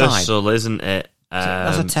reversal, isn't it?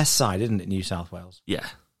 That's a test side, isn't it, New South Wales? Yeah.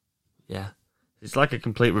 It's like a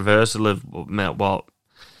complete reversal of what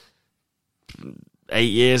 8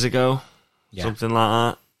 years ago, something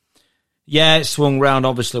like that. Yeah, it swung round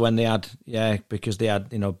obviously when they had because they had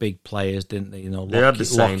big players, didn't they? Had the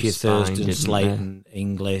same Lockyer, spine, Thurston, Slayton,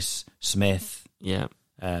 Inglis, Smith,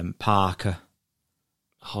 Parker,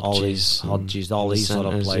 Hodges, all these sort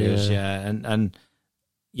of players, and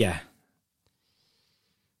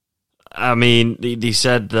I mean, they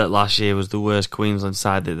said that last year was the worst Queensland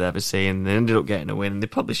side they'd ever seen. They ended up getting a win, and they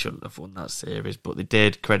probably shouldn't have won that series, but they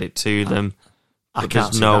did. Credit to them. But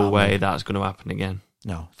there's no way that's going to happen again.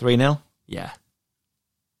 No. 3-0? Yeah.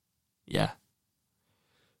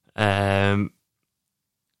 I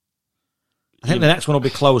think the next one will be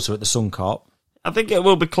closer at the Suncorp. I think it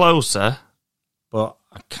will be closer, but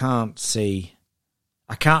I can't see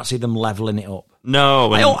them levelling it up.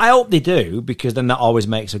 No, I hope they do, because then that always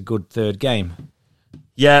makes a good third game.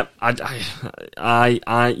 Yeah,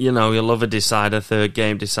 I you love a third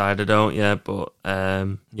game decider, don't you? But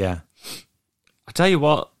I tell you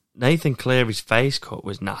what, Nathan Cleary's face cut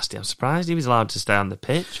was nasty. I'm surprised he was allowed to stay on the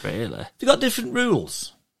pitch. Really, they got different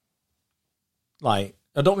rules. Like,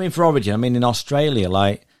 I don't mean for Origin. I mean in Australia.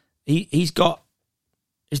 Like, he's got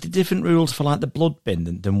is there different rules for like the blood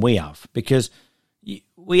bin than we have, because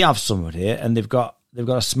we have someone here and they've got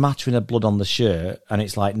a smattering of blood on the shirt, and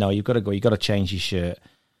it's like, no, you've got to change your shirt.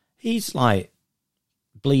 He's like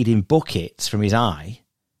bleeding buckets from his eye,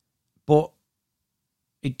 but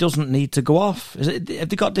it doesn't need to go off. Have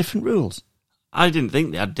they got different rules? I didn't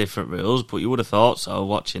think they had different rules, but you would have thought so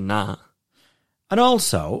watching that. And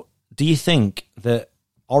also, do you think that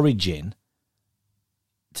Origin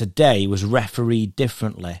today was refereed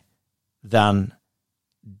differently than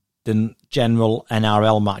the general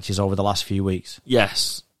NRL matches over the last few weeks?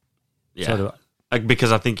 Yes. Yeah. So do I.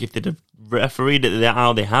 Because I think if they'd have refereed it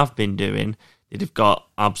how they have been doing, they'd have got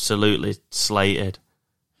absolutely slated.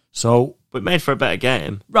 So, but it made for a better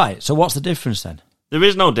game. Right, so what's the difference then? There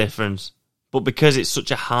is no difference. But because it's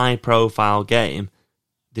such a high-profile game,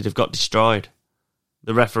 they'd have got destroyed.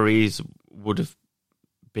 The referees would have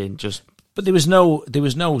been just... But there was no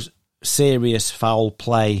serious foul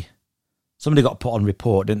play. Somebody got put on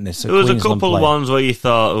report, didn't they? So there was Queensland a couple of play. ones where you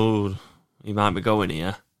thought, oh, he might be going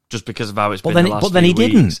here, just because of how it's been the last few weeks. But then he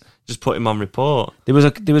didn't. Just put him on report. There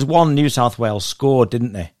was one New South Wales scored,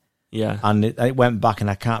 didn't they? Yeah. And it went back, and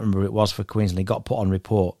I can't remember who it was for Queensland. He got put on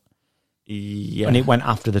report. Yeah. And it went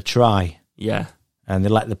after the try. Yeah. And they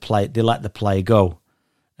let the play go.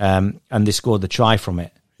 And they scored the try from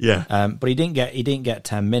it. Yeah. But he didn't get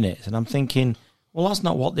 10 minutes. And I'm thinking, well, that's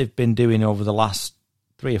not what they've been doing over the last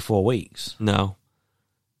 3 or 4 weeks. No,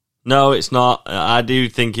 it's not. I do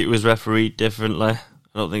think it was refereed differently. I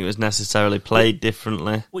don't think it was necessarily played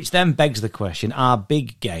differently. Which then begs the question, are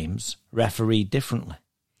big games refereed differently?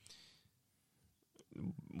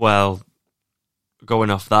 Well, going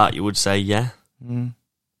off that, you would say yeah. Mm.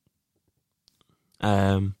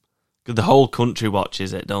 'Cause the whole country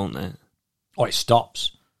watches it, don't they? Oh, it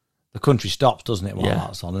stops. The country stops, doesn't it, while Yeah.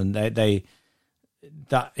 that's on? And they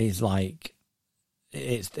that is like,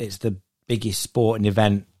 it's the biggest sporting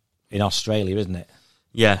event in Australia, isn't it?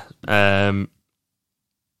 Yeah. I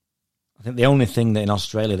think the only thing that in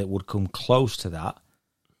Australia that would come close to that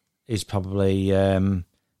is probably the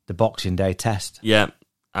Boxing Day test. Yeah,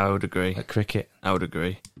 I would agree. At cricket. I would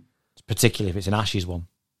agree. Particularly if it's an Ashes one.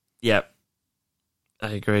 Yeah,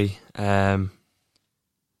 I agree. But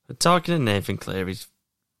talking to Nathan Cleary's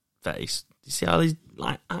face, you see all these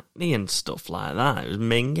like acne and stuff like that? It was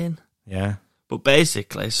minging. Yeah. But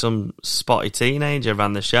basically, some spotty teenager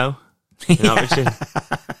ran the show. You know,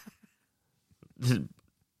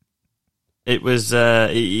 it was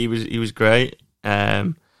he was great.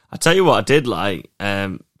 I tell you what, I did like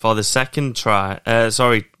for the second try. Toto's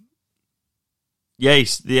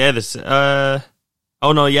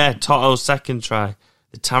second try,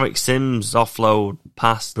 the Tarek Sims offload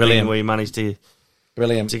pass thing where he managed to get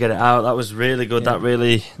it out. That was really good. Yeah. That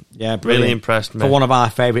really impressed me. For one of our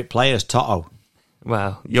favourite players, Toto.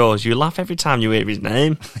 Well, yours. You laugh every time you hear his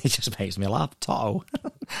name. He just makes me laugh, Toto.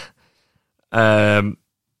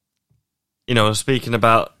 Speaking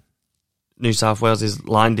about New South Wales'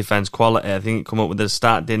 line defence quality. I think it come up with the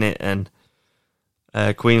start, didn't it? And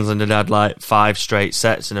Queensland had like 5 straight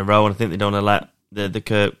sets in a row, and I think they'd only let the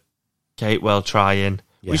Kirk Catewell try in,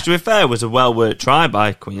 which, to be fair, was a well-worked try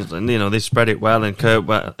by Queensland. You know, they spread it well, and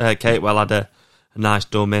Catewell had a nice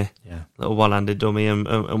dummy, little one-handed dummy,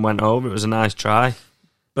 and went over. It was a nice try.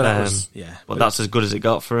 But that was, but that's as good as it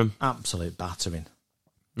got for him. Absolute battering.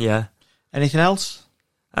 Yeah. Anything else?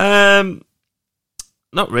 Not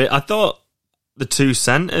really. I thought the 2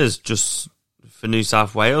 centres just for New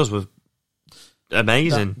South Wales were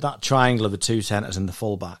amazing. That triangle of the 2 centres and the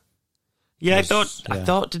fullback. Yeah, I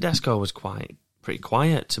thought Tedesco was pretty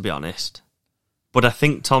quiet, to be honest. But I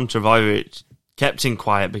think Tom Trbojevic kept him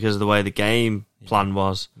quiet because of the way the game plan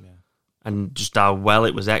was. Yeah. And just how well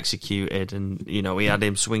it was executed. And, you know, he had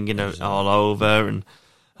him swinging it all over. And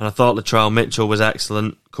I thought Latrell Mitchell was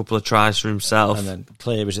excellent. A couple of tries for himself. And then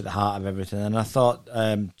Clear was at the heart of everything. And I thought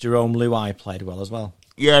Jerome Luai played well as well.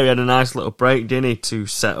 Yeah, he had a nice little break, didn't he, to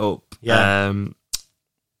set up. Yeah.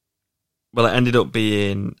 Well, it ended up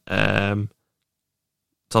being Tom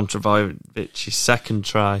Trbojevic's second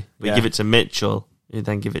try. We give it to Mitchell. You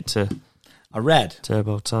then give it to I read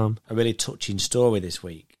Turbo Tom. A really touching story this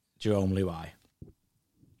week, Jerome Luai.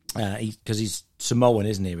 Because he's Samoan,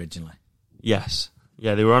 isn't he, originally? Yes.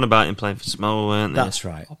 Yeah, they were on about him playing for Samoa, weren't they? That's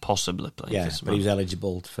right. Or possibly playing for Samoa. But he was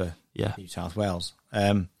eligible for New South Wales.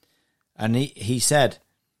 And he said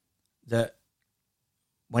that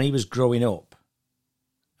when he was growing up,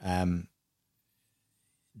 there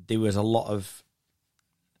was a lot of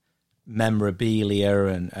memorabilia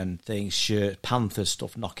and things, shirts, Panthers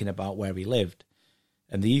stuff knocking about where he lived.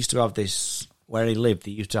 And they used to have this, where he lived,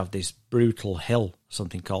 they used to have this brutal hill,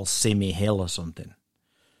 something called Simi Hill or something.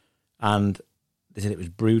 And they said it was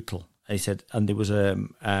brutal. And he said, and there was a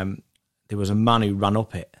man who ran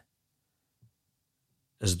up it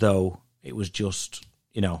as though it was just,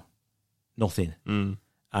 you know, nothing. Mm.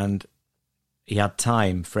 And he had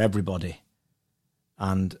time for everybody.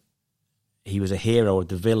 And he was a hero of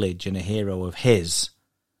the village and a hero of his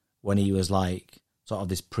when he was like sort of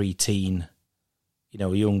this pre-teen, you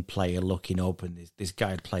know, young player looking up, and this guy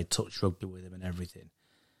had played touch rugby with him and everything.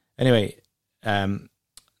 Anyway,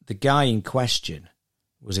 the guy in question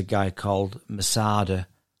was a guy called Masada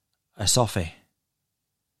Asofi,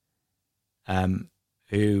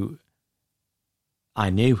 who I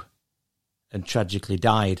knew and tragically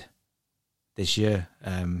died this year.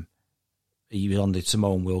 He was on the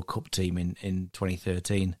Samoan World Cup team in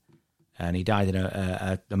 2013, and he died in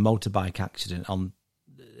a motorbike accident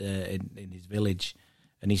in his village.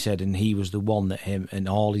 And he said, and he was the one that him and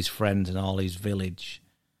all his friends and all his village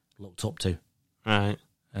looked up to, right?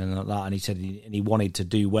 And like that. And he said, he wanted to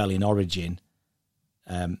do well in Origin,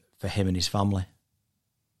 for him and his family.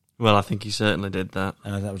 Well, I think he certainly did that.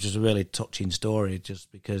 That was just a really touching story,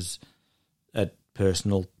 just because of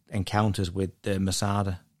personal encounters with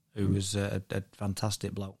Masada, who was a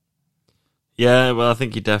fantastic bloke. Yeah, well, I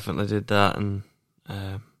think he definitely did that, and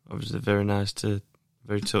obviously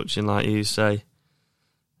very touching, like you say,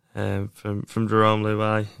 from Jerome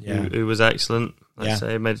Luai, who was excellent. Like I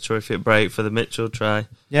say, made a terrific break for the Mitchell try.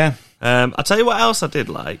 Yeah. I'll tell you what else I did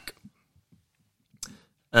like.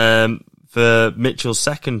 For Mitchell's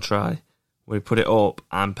second try, where he put it up,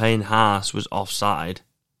 and Payne Haas was offside.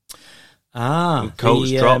 Coach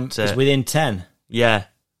dropped it. It was within 10. Yeah.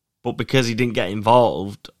 But because he didn't get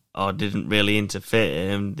involved or didn't really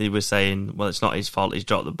interfere, and they were saying, well, it's not his fault, he's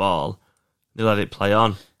dropped the ball. They let it play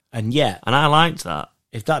on. And I liked that.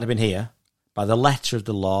 If that had been here, by the letter of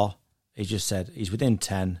the law, he just said he's within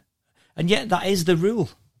 10. And yet that is the rule.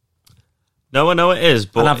 No, I know it is,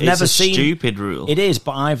 but I've never seen, stupid rule. It is,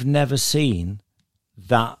 but I've never seen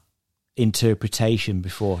that interpretation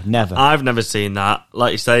before. Never. I've never seen that.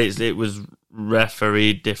 Like you say, it was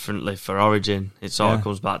refereed differently for Origin. It sort of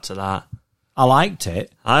comes back to that. I liked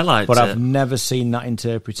it. But I've never seen that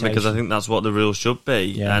interpretation. Because I think that's what the rule should be.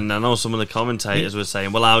 Yeah. And I know some of the commentators were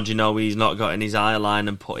saying, well, how do you know he's not got in his eye line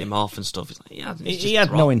and put him off and stuff? It's like, he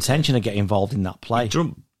had no intention of getting involved in that play. He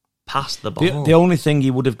jumped past the ball. The only thing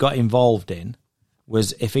he would have got involved in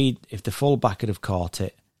was if the fullback had have caught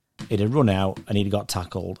it, he'd have run out and he'd have got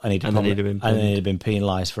tackled and he'd have been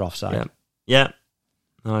penalised for offside. Yeah,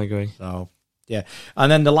 I agree. So, yeah.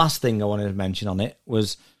 And then the last thing I wanted to mention on it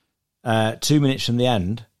was 2 minutes from the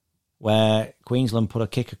end, where Queensland put a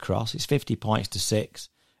kick across. It's 50 points to 6,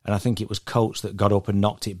 and I think it was Coates that got up and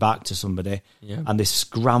knocked it back to somebody, and they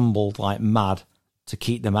scrambled like mad to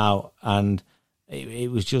keep them out, and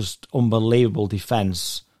it was just unbelievable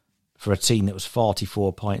defence for a team that was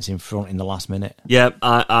 44 points in front in the last minute. Yeah,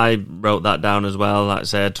 I wrote that down as well. Like I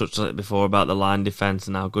said, I touched on it before about the line defence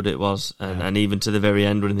and how good it was, and even to the very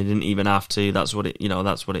end when they didn't even have to. That's what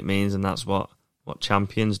it means, and that's what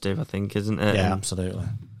champions do, I think, isn't it? Yeah, absolutely.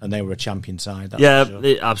 And they were a champion side. That's yeah, for sure.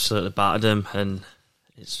 It absolutely battered them, and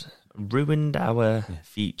it's ruined our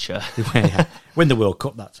future. Yeah. Win the World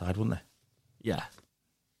Cup that side, wouldn't they?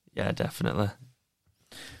 Yeah, definitely.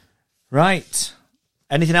 Right.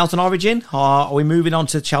 Anything else on Origin, or are we moving on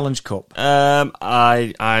to Challenge Cup?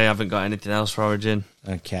 I haven't got anything else for Origin.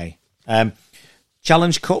 Okay.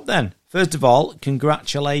 Challenge Cup then. First of all,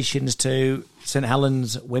 congratulations to St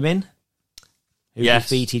Helens women who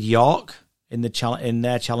defeated York in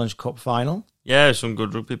their Challenge Cup final. Yeah, some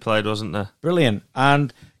good rugby played, wasn't there? Brilliant. And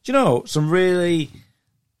do you know, some really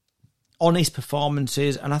honest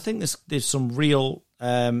performances, and I think there's some real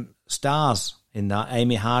stars in that.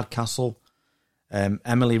 Amy Hardcastle,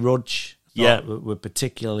 Emily Rudge, were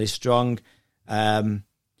particularly strong. And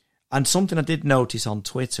something I did notice on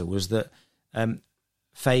Twitter was that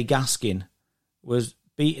Faye Gaskin was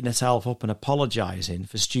beating herself up and apologising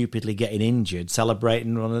for stupidly getting injured,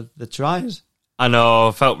 celebrating one of the tries. I know,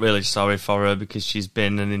 I felt really sorry for her because she's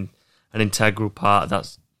been an integral part of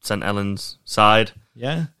that St Helens side.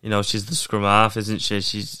 Yeah. You know, she's the scrum half, isn't she?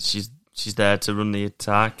 She's there to run the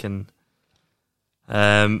attack and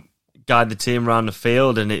guide the team around the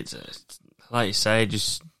field, and it's like you say,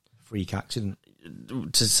 just freak accident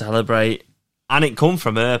to celebrate, and it come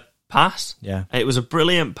from her pass. Yeah, it was a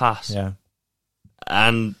brilliant pass. Yeah,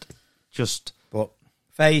 and just. But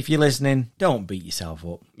Faye, if you're listening, don't beat yourself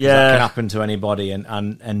up. Yeah, that can happen to anybody,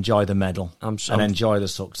 and enjoy the medal and enjoy the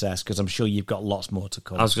success, because I'm sure you've got lots more to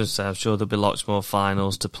come. I was going to say, I'm sure there'll be lots more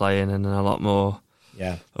finals to play in and a lot more.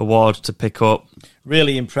 Yeah, awards to pick up.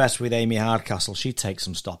 Really impressed with Amy Hardcastle. She takes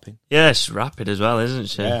some stopping. Yeah, she's rapid as well, isn't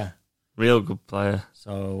she? Yeah, real good player.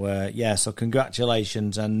 So so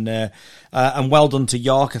congratulations and well done to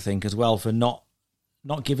York, I think, as well, for not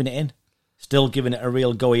giving it in, still giving it a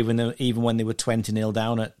real go, even when they were 20-0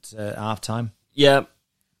 down at half time. Yeah,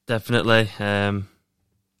 definitely.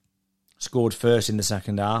 Scored first in the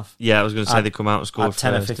second half. Yeah, I was going to say they come out and scored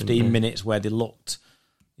 10 first, or 15 minutes where they looked.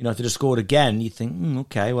 You know, if they'd have scored again, you'd think,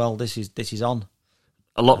 okay, well, this is on.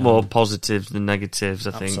 A lot more positives than negatives,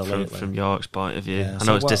 I think, absolutely. from York's point of view. Yeah, I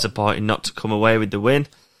know it's disappointing not to come away with the win.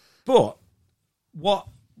 But what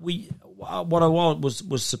I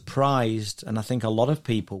was surprised, and I think a lot of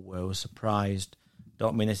people were surprised,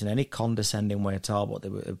 don't mean this in any condescending way at all, but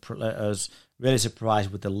I was really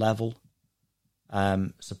surprised with the level,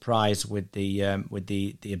 surprised with the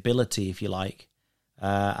ability, if you like.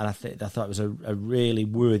 And I thought it was a really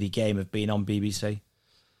worthy game of being on BBC.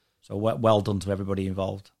 So well done to everybody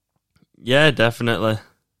involved. Yeah, definitely.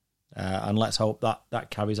 And let's hope that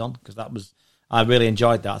carries on, because I really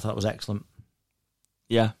enjoyed that. I thought it was excellent.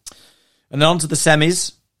 Yeah. And then on to the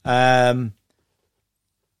semis.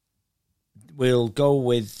 We'll go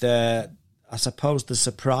with, I suppose, the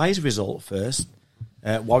surprise result first.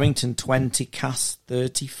 Warrington 20, Cass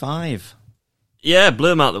 35. Yeah,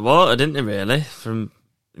 blew him out the water, didn't he, really, from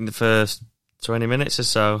in the first 20 minutes or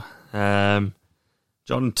so.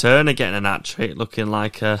 John Turner getting an hat-trick, looking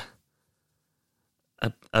like a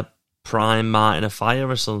prime Martin of Fire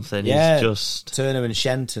or something. Yeah, he's just Turner and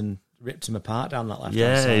Shenton ripped him apart down that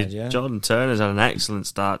left-hand side. Yeah, Jordan Turner's had an excellent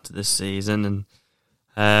start to this season,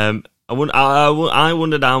 and I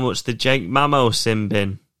wondered how much the Jake Mamo sin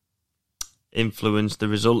bin influenced the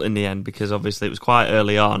result in the end, because obviously it was quite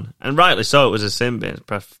early on, and rightly so. It was a sin bin,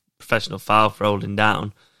 professional foul for holding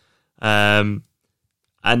down, but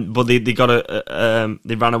they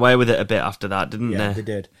they ran away with it a bit after that, didn't they? Yeah,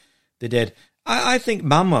 they did. I think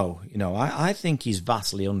Mamo, I think he's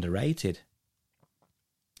vastly underrated.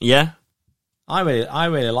 Yeah, I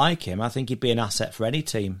really like him. I think he'd be an asset for any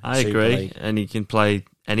team. I agree, League. And he can play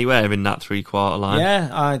anywhere in that 3/4 line.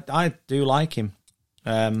 Yeah, I do like him.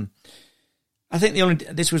 I think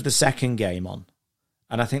this was the second game on,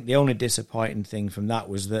 and I think the only disappointing thing from that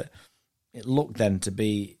was that it looked then to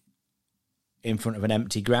be in front of an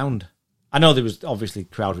empty ground. I know there was obviously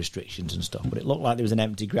crowd restrictions and stuff, but it looked like there was an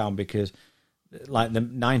empty ground because like the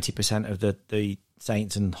 90% of the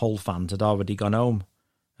Saints and Hull fans had already gone home.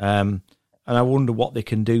 And I wonder what they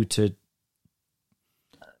can do to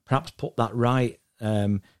perhaps put that right.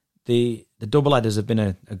 The double headers have been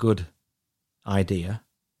a good idea,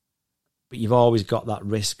 but you've always got that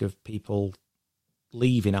risk of people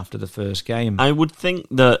leaving after the first game. I would think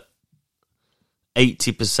that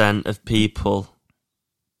 80% of people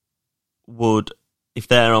would, if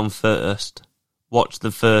they're on first, watch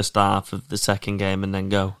the first half of the second game and then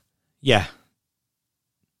go. Yeah.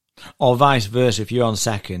 Or vice versa, if you're on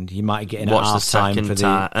second, you might get in at Watch the half time second for the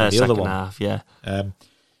other second one. half, yeah.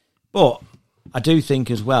 But I do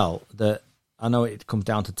think as well that, I know it comes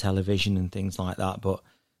down to television and things like that, but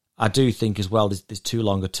I do think as well there's too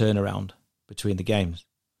long a turnaround between the games.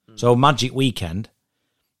 So Magic Weekend,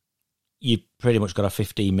 you pretty much got a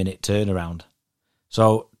 15-minute turnaround.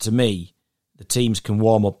 So to me, the teams can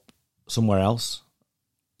warm up somewhere else,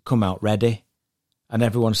 come out ready, and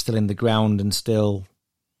everyone's still in the ground and still...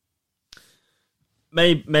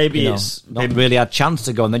 Maybe it's not really had a chance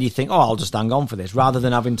to go, and then you think, I'll just hang on for this, rather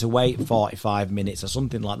than having to wait 45 minutes or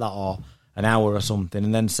something like that, or an hour or something,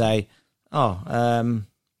 and then say, I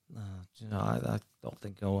don't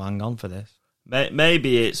think I'll hang on for this.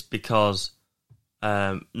 Maybe it's because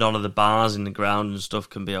none of the bars in the ground and stuff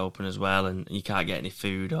can be open as well, and you can't get any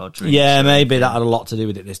food or drink. Yeah, maybe that had a lot to do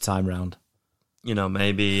with it this time round.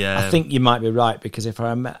 Maybe... I think you might be right, because if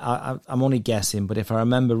I'm only guessing, but if I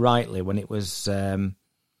remember rightly, when it was Bolton,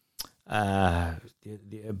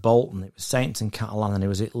 it was Saints and Catalan, and it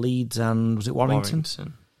was at Leeds and was it Warrington?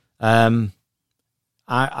 I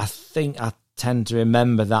think I tend to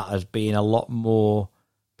remember that as being a lot more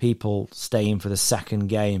people staying for the second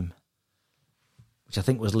game, which I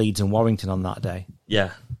think was Leeds and Warrington on that day.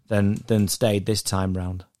 Yeah. Than stayed this time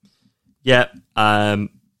round. Yeah.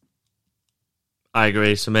 I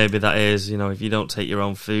agree. So maybe that is, if you don't take your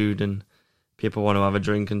own food and people want to have a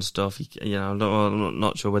drink and stuff, I'm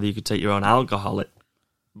not sure whether you could take your own alcohol,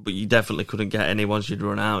 but you definitely couldn't get any once you'd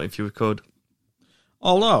run out if you could.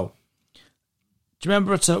 Although, do you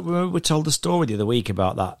remember we told the story the other week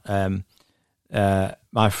about that?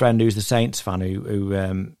 My friend who's the Saints fan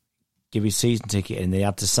who gave his season ticket and they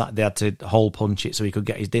had to hole punch it so he could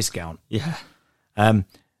get his discount. Yeah.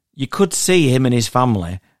 You could see him and his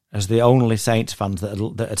family as the only Saints fans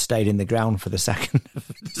that had stayed in the ground for the second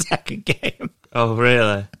game. Oh,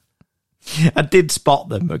 really? I did spot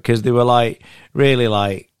them because they were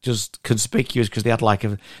really just conspicuous because they had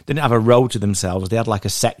didn't have a row to themselves. They had a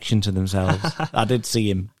section to themselves. I did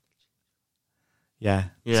see him. Yeah.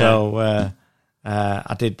 So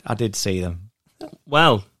I did see them.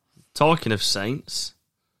 Well, talking of Saints,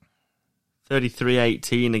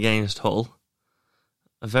 33-18 against Hull.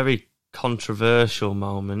 A very controversial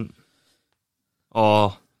moment,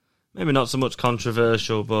 or maybe not so much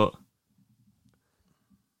controversial, but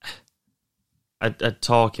a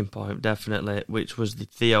talking point definitely, which was the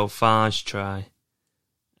Theo Farge try.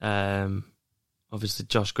 Obviously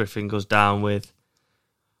Josh Griffin goes down with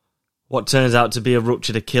what turns out to be a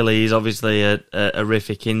ruptured Achilles, obviously a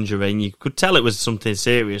horrific injury, and you could tell it was something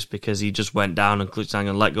serious because he just went down and clutched down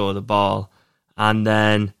and let go of the ball, and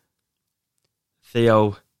then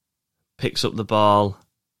Theo picks up the ball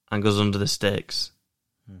and goes under the sticks.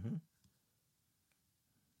 Mm-hmm.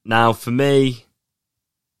 Now, for me,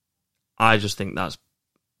 I just think that's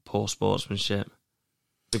poor sportsmanship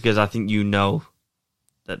because I think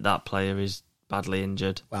that player is badly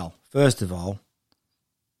injured. Well, first of all,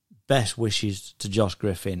 best wishes to Josh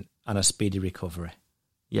Griffin and a speedy recovery.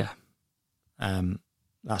 Yeah.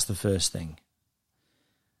 That's the first thing.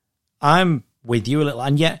 I'm with you a little,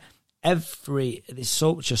 and yet there's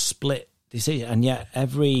such a split decision, and yet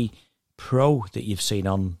every pro that you've seen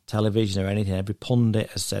on television or anything, every pundit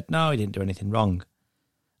has said, no, he didn't do anything wrong.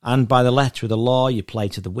 And by the letter of the law, you play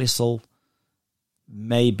to the whistle.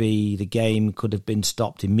 Maybe the game could have been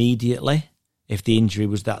stopped immediately if the injury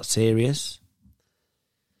was that serious,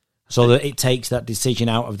 so that it takes that decision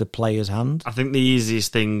out of the player's hand. I think the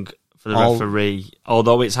easiest thing for the referee,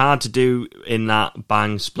 although it's hard to do in that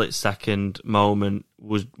bang split-second moment,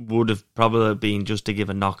 would have probably been just to give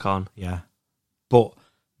a knock-on. Yeah. But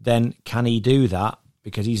then can he do that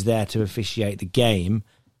because he's there to officiate the game,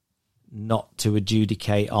 not to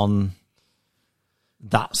adjudicate on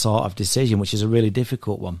that sort of decision, which is a really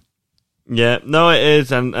difficult one. Yeah, no, it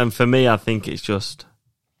is, and for me, I think it's just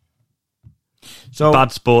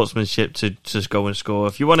bad sportsmanship to just go and score.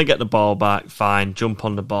 If you want to get the ball back, fine, jump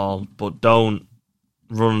on the ball, but don't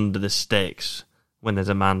run under the sticks when there's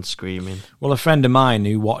a man screaming. Well, a friend of mine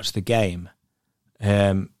who watched the game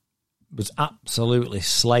was absolutely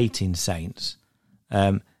slating Saints.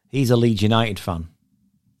 He's a Leeds United fan.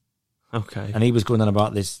 Okay. And he was going on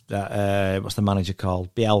about this, what's the manager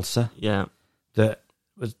called? Bielsa. Yeah. That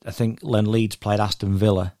was, I think, when Leeds played Aston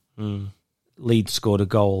Villa, Leeds scored a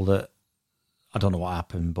goal that, I don't know what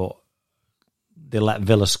happened, but they let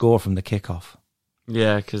Villa score from the kickoff.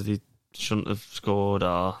 Yeah, because they shouldn't have scored.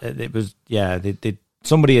 Or it was,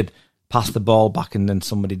 somebody had passed the ball back and then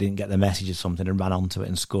somebody didn't get the message or something and ran onto it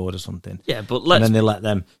and scored or something. Yeah, but and then they let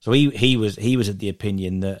them. So he was at the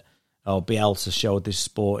opinion that Bielsa showed this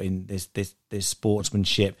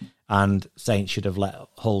sportsmanship, and Saints should have let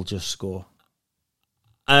Hull just score.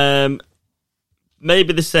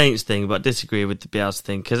 Maybe the Saints thing, but I disagree with the Bielsa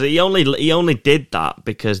thing because he only did that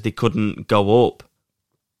because they couldn't go up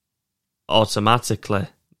automatically.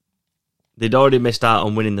 They'd already missed out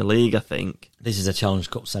on winning the league, I think. This is a Challenge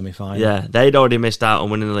Cup semi-final. Yeah, they'd already missed out on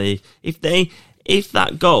winning the league. If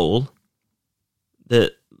that goal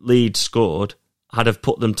that Leeds scored had have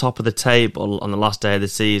put them top of the table on the last day of the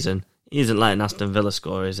season, he isn't letting Aston Villa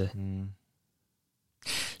score, is he?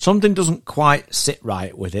 Something doesn't quite sit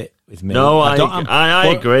right with me. No, I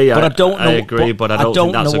agree. But I don't know. I agree, but I don't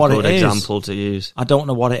think that's a good example to use. I don't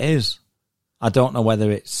know what it is. I don't know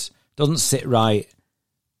whether doesn't sit right.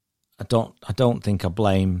 I don't think I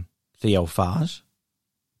blame Theo Fage.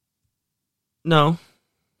 No.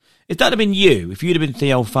 If that had been you, if you'd have been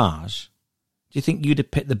Theo Fage, do you think you'd have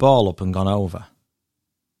picked the ball up and gone over?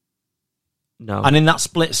 No. And in that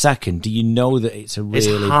split second, do you know that it's a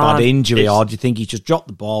really bad injury, or do you think he just dropped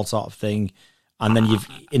the ball sort of thing, and then you've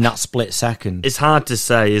in that split second? It's hard to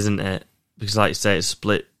say, isn't it? Because like you say, it's a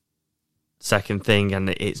split second thing, and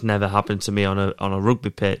it's never happened to me on a rugby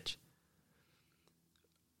pitch.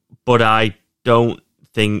 But I don't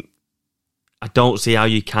see how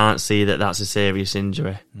you can't see that that's a serious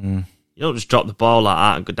injury. You don't just drop the ball like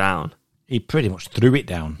that and go down. He pretty much threw it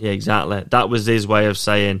down. Yeah, exactly. That was his way of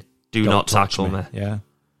saying, do not tackle me. Yeah.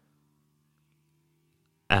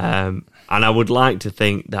 And I would like to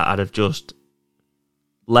think that I'd have just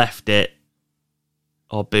left it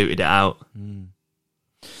or booted it out.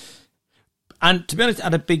 And to be honest, it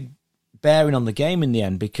had a big bearing on the game in the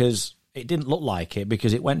end because it didn't look like it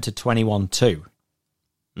because it went to 21-2.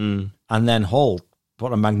 And then Hull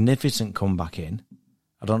put a magnificent comeback in.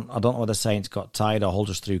 I don't know whether Saints got tired or Hull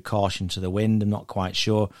just threw caution to the wind. I'm not quite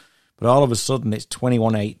sure. But all of a sudden, it's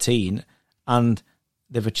 21-18, and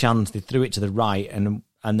they've a chance. They threw it to the right, and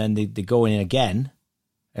then they go in again,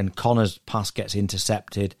 and Connor's pass gets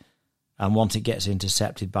intercepted, and once it gets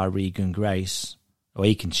intercepted by Regan Grace,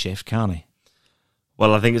 he can shift, can't he?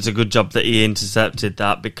 Well, I think it's a good job that he intercepted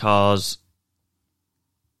that because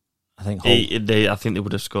I think I think they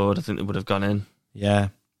would have scored. I think they would have gone in. Yeah.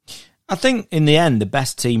 I think in the end, the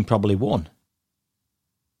best team probably won.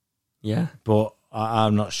 Yeah. But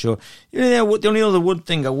I'm not sure. The only other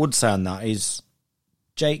thing I would say on that is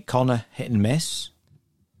Jake Connor hit and miss.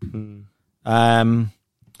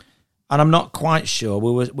 And I'm not quite sure.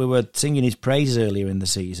 We were singing his praise earlier in the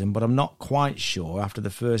season, but I'm not quite sure after the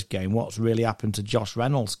first game what's really happened to Josh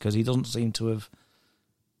Reynolds because he doesn't seem to have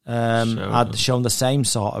shown the same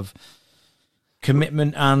sort of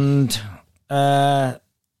commitment and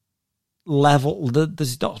level.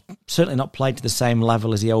 He's certainly not played to the same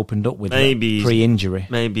level as he opened up with pre-injury.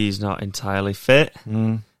 Maybe he's not entirely fit.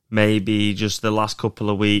 Maybe just the last couple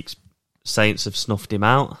of weeks, Saints have snuffed him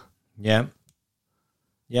out. Yeah.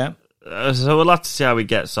 So we'll have to see how he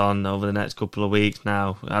gets on over the next couple of weeks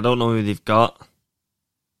now. I don't know who they've got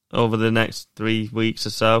over the next 3 weeks or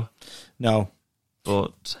so. No.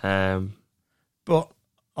 But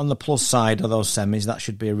on the plus side of those semis, that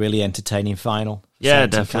should be a really entertaining final. Yeah,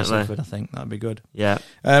 definitely. I think that'd be good. Yeah.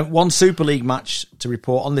 One Super League match to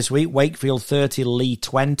report on this week. Wakefield 30, Lee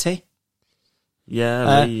 20.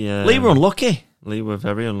 Yeah, Lee were unlucky. Lee were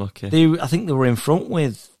very unlucky. I think they were in front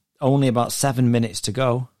with only about 7 minutes to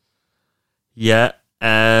go. Yeah.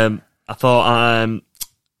 I thought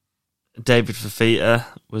David Fafita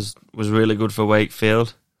was really good for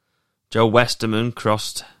Wakefield. Joe Westerman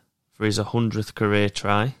crossed for his 100th career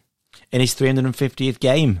try. In his 350th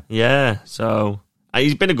game. Yeah, so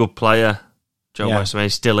he's been a good player, Joe Westerman. He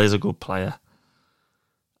still is a good player.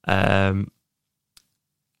 And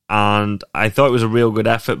I thought it was a real good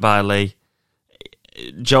effort by Lee.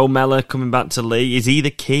 Joe Mellor coming back to Lee. Is he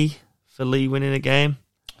the key for Lee winning a game?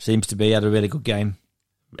 Seems to be. He had a really good game.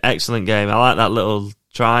 Excellent game. I like that little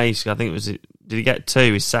try. I think it was... Did he get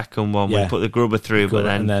two? His second one, when he put the grubber through, but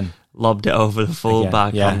then lobbed it over the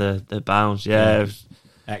fullback on the bounce. Yeah, it was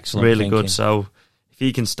excellent. Really good. So if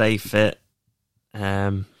he can stay fit...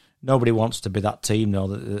 Nobody wants to be that team, though,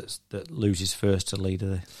 that loses first to Lee, do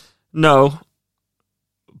they? No.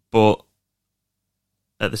 But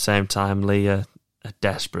at the same time, Lee are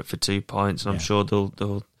desperate for 2 points, and I'm sure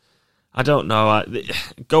they'll... I don't know.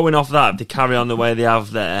 Going off that, if they carry on the way they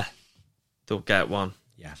have there, they'll get one.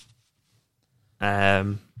 Yeah.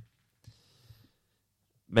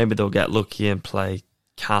 Maybe they'll get lucky and play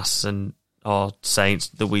Cass or Saints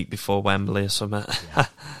the week before Wembley or something.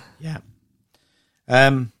 Yeah.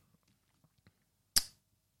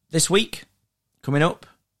 This week, coming up,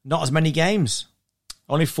 not as many games.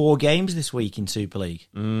 Only 4 games this week in Super League.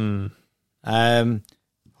 Mm.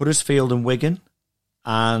 Huddersfield and Wigan,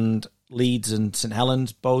 and Leeds and St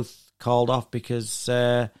Helens both called off because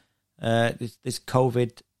this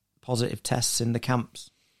COVID positive tests in the camps.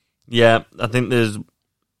 Yeah, I think there's...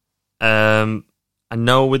 I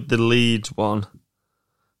know with the Leeds one,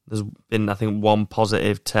 there's been, I think, 1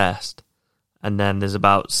 positive test, and then there's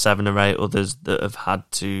about 7 or 8 others that have had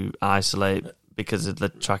to isolate because of the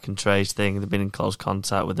track and trace thing. They've been in close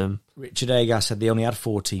contact with them. Richard Agar said they only had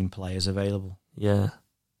 14 players available. Yeah.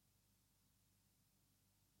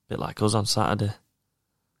 Bit like us on Saturday.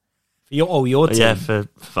 For your team? Yeah, for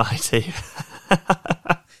my team.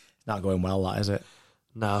 Not going well, that, is it?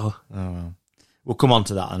 No. Oh, well. We'll come on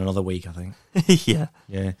to that in another week, I think. Yeah.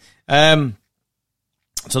 Yeah.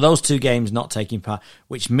 So those 2 games not taking part,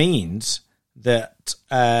 which means that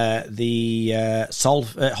the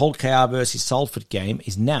Hull KR versus Salford game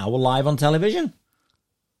is now live on television.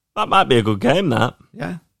 That might be a good game, that.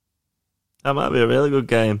 Yeah. That might be a really good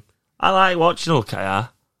game. I like watching Hull KR.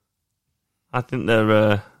 I think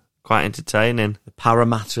they're quite entertaining. The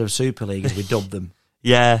Parramatta of Super League, as we dub them.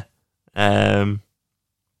 Yeah. And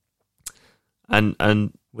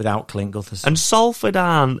without Clint Gutherson. And Salford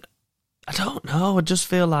aren't, I don't know, I just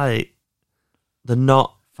feel like they're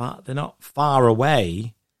not far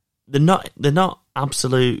away. They're not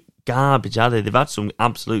absolute garbage, are they? They've had some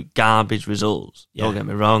absolute garbage results. Yeah. Don't get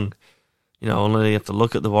me wrong. You know, only have to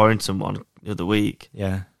look at the Warrington one the other week.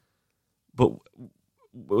 Yeah. But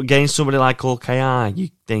against somebody like Hull KR, you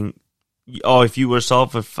think, if you were a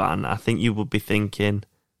Salford fan, I think you would be thinking,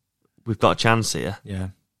 we've got a chance here. Yeah.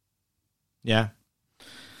 Yeah.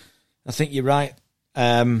 I think you're right.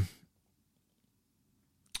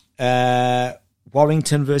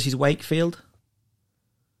 Warrington versus Wakefield.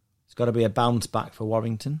 It's got to be a bounce back for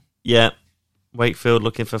Warrington. Yeah. Wakefield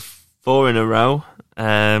looking for 4 in a row.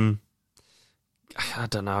 I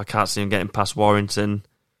don't know. I can't see them getting past Warrington.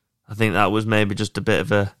 I think that was maybe just a bit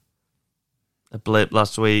of a blip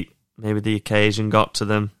last week. Maybe the occasion got to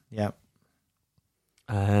them. Yeah.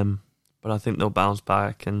 But I think they'll bounce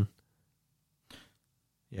back. And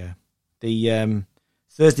yeah. The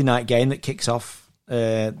Thursday night game that kicks off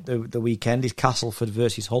the weekend is Castleford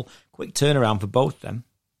versus Hull. Quick turnaround for both them.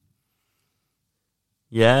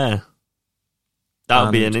 Yeah. That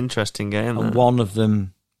would be an interesting game. And one of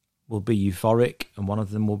them will be euphoric and one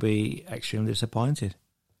of them will be extremely disappointed.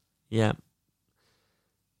 Yeah.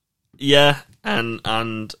 Yeah,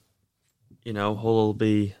 and you know, Hull will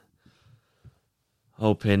be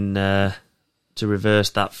hoping to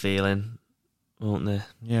reverse that feeling, won't they?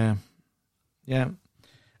 Yeah. Yeah.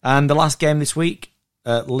 And the last game this week,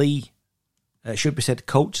 Lee, should be said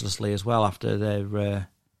coachlessly as well after their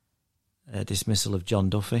dismissal of John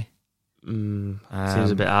Duffy. Seems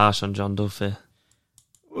a bit harsh on John Duffy.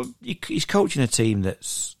 Well, he's coaching a team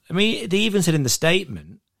that's... I mean, they even said in the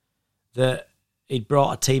statement that he'd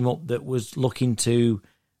brought a team up that was looking to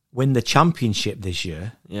win the championship this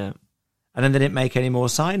year. Yeah. And then they didn't make any more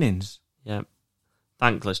signings. Yeah.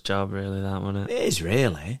 Thankless job, really, that, wasn't it? It is,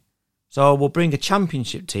 really. So we'll bring a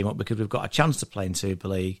championship team up because we've got a chance to play in Super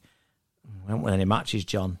League. We haven't won any matches,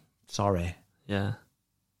 John. Sorry. Yeah.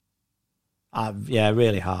 Yeah,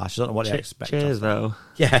 really harsh. I don't know what you expect. Cheers, though.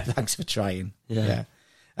 Yeah, thanks for trying. Yeah.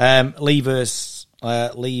 Lee versus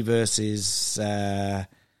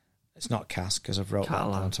it's not Cass because I've wrote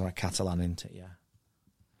Catalan. that down. Sorry, Catalan into it. Yeah.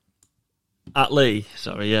 At Lee,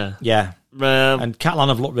 sorry, yeah. Yeah. And Catalan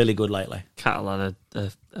have looked really good lately. Catalan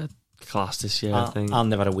a class this year, I think.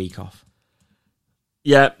 And they've had a week off.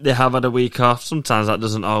 Yeah, they have had a week off. Sometimes that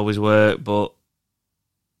doesn't always work, but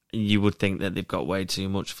you would think that they've got way too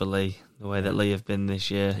much for Lee, the way that Lee have been this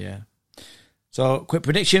year. Yeah. So, quick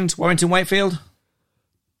predictions. Warrington, Wakefield?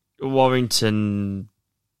 Warrington,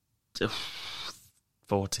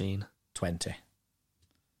 14. 20.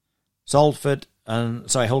 Salford,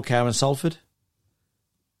 Hull KR and Salford?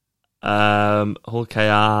 Hull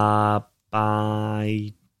KR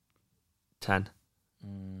by 10.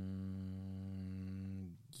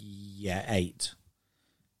 Yeah, 8.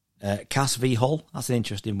 Cass v Hull, that's an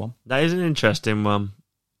interesting one. That is an interesting one.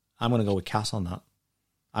 I'm going to go with Cass on that.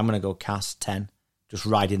 I'm going to go Cass 10, just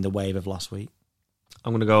riding the wave of last week.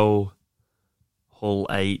 I'm going to go Hull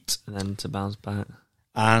 8 and then to bounce back.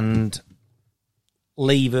 And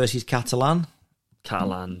Lee versus Catalan?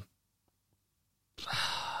 Catalan.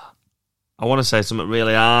 I want to say something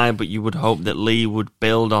really high, but you would hope that Lee would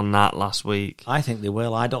build on that last week. I think they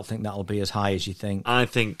will. I don't think that'll be as high as you think. I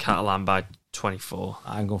think Catalan by 24.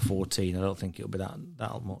 I'm going 14. I don't think it'll be that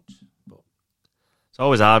much. But it's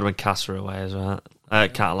always hard when Cass are away as well.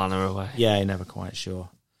 Catalan are away. Yeah, you're never quite sure.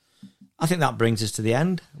 I think that brings us to the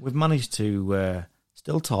end. We've managed to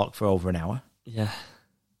still talk for over an hour. Yeah.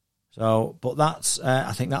 So, but that's,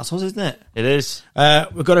 I think that's us, isn't it? It is.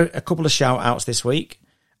 We've got a couple of shout outs this week.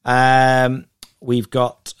 We've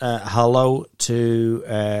got hello to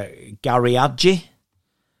Gary Adji.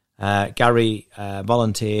 Gary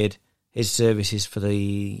volunteered his services for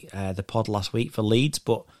the pod last week for Leeds,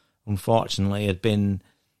 but unfortunately had been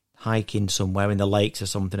hiking somewhere in the lakes or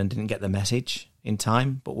something and didn't get the message in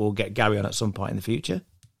time. But we'll get Gary on at some point in the future.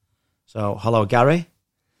 So, hello, Gary.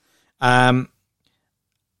 And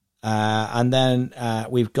then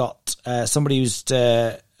we've got somebody who's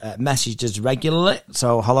messaged us regularly.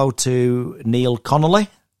 So, hello to Neil Connolly.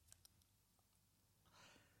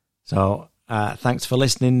 So, thanks for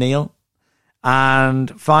listening, Neil.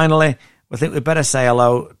 And finally, I think we'd better say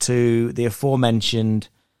hello to the aforementioned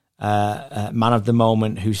man of the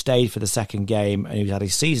moment who stayed for the second game and who's had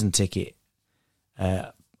his season ticket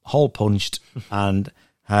hole punched. And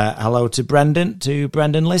hello to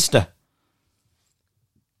Brendan Lister.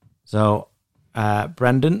 So,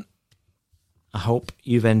 Brendan, I hope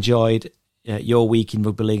you've enjoyed your week in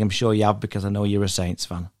rugby league. I'm sure you have, because I know you're a Saints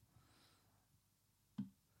fan.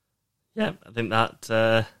 Yeah, I think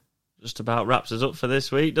that just about wraps us up for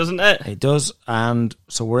this week, doesn't it? It does. And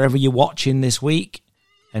so wherever you're watching this week,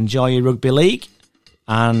 enjoy your rugby league.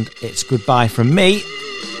 And it's goodbye from me.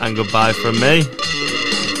 And goodbye from me.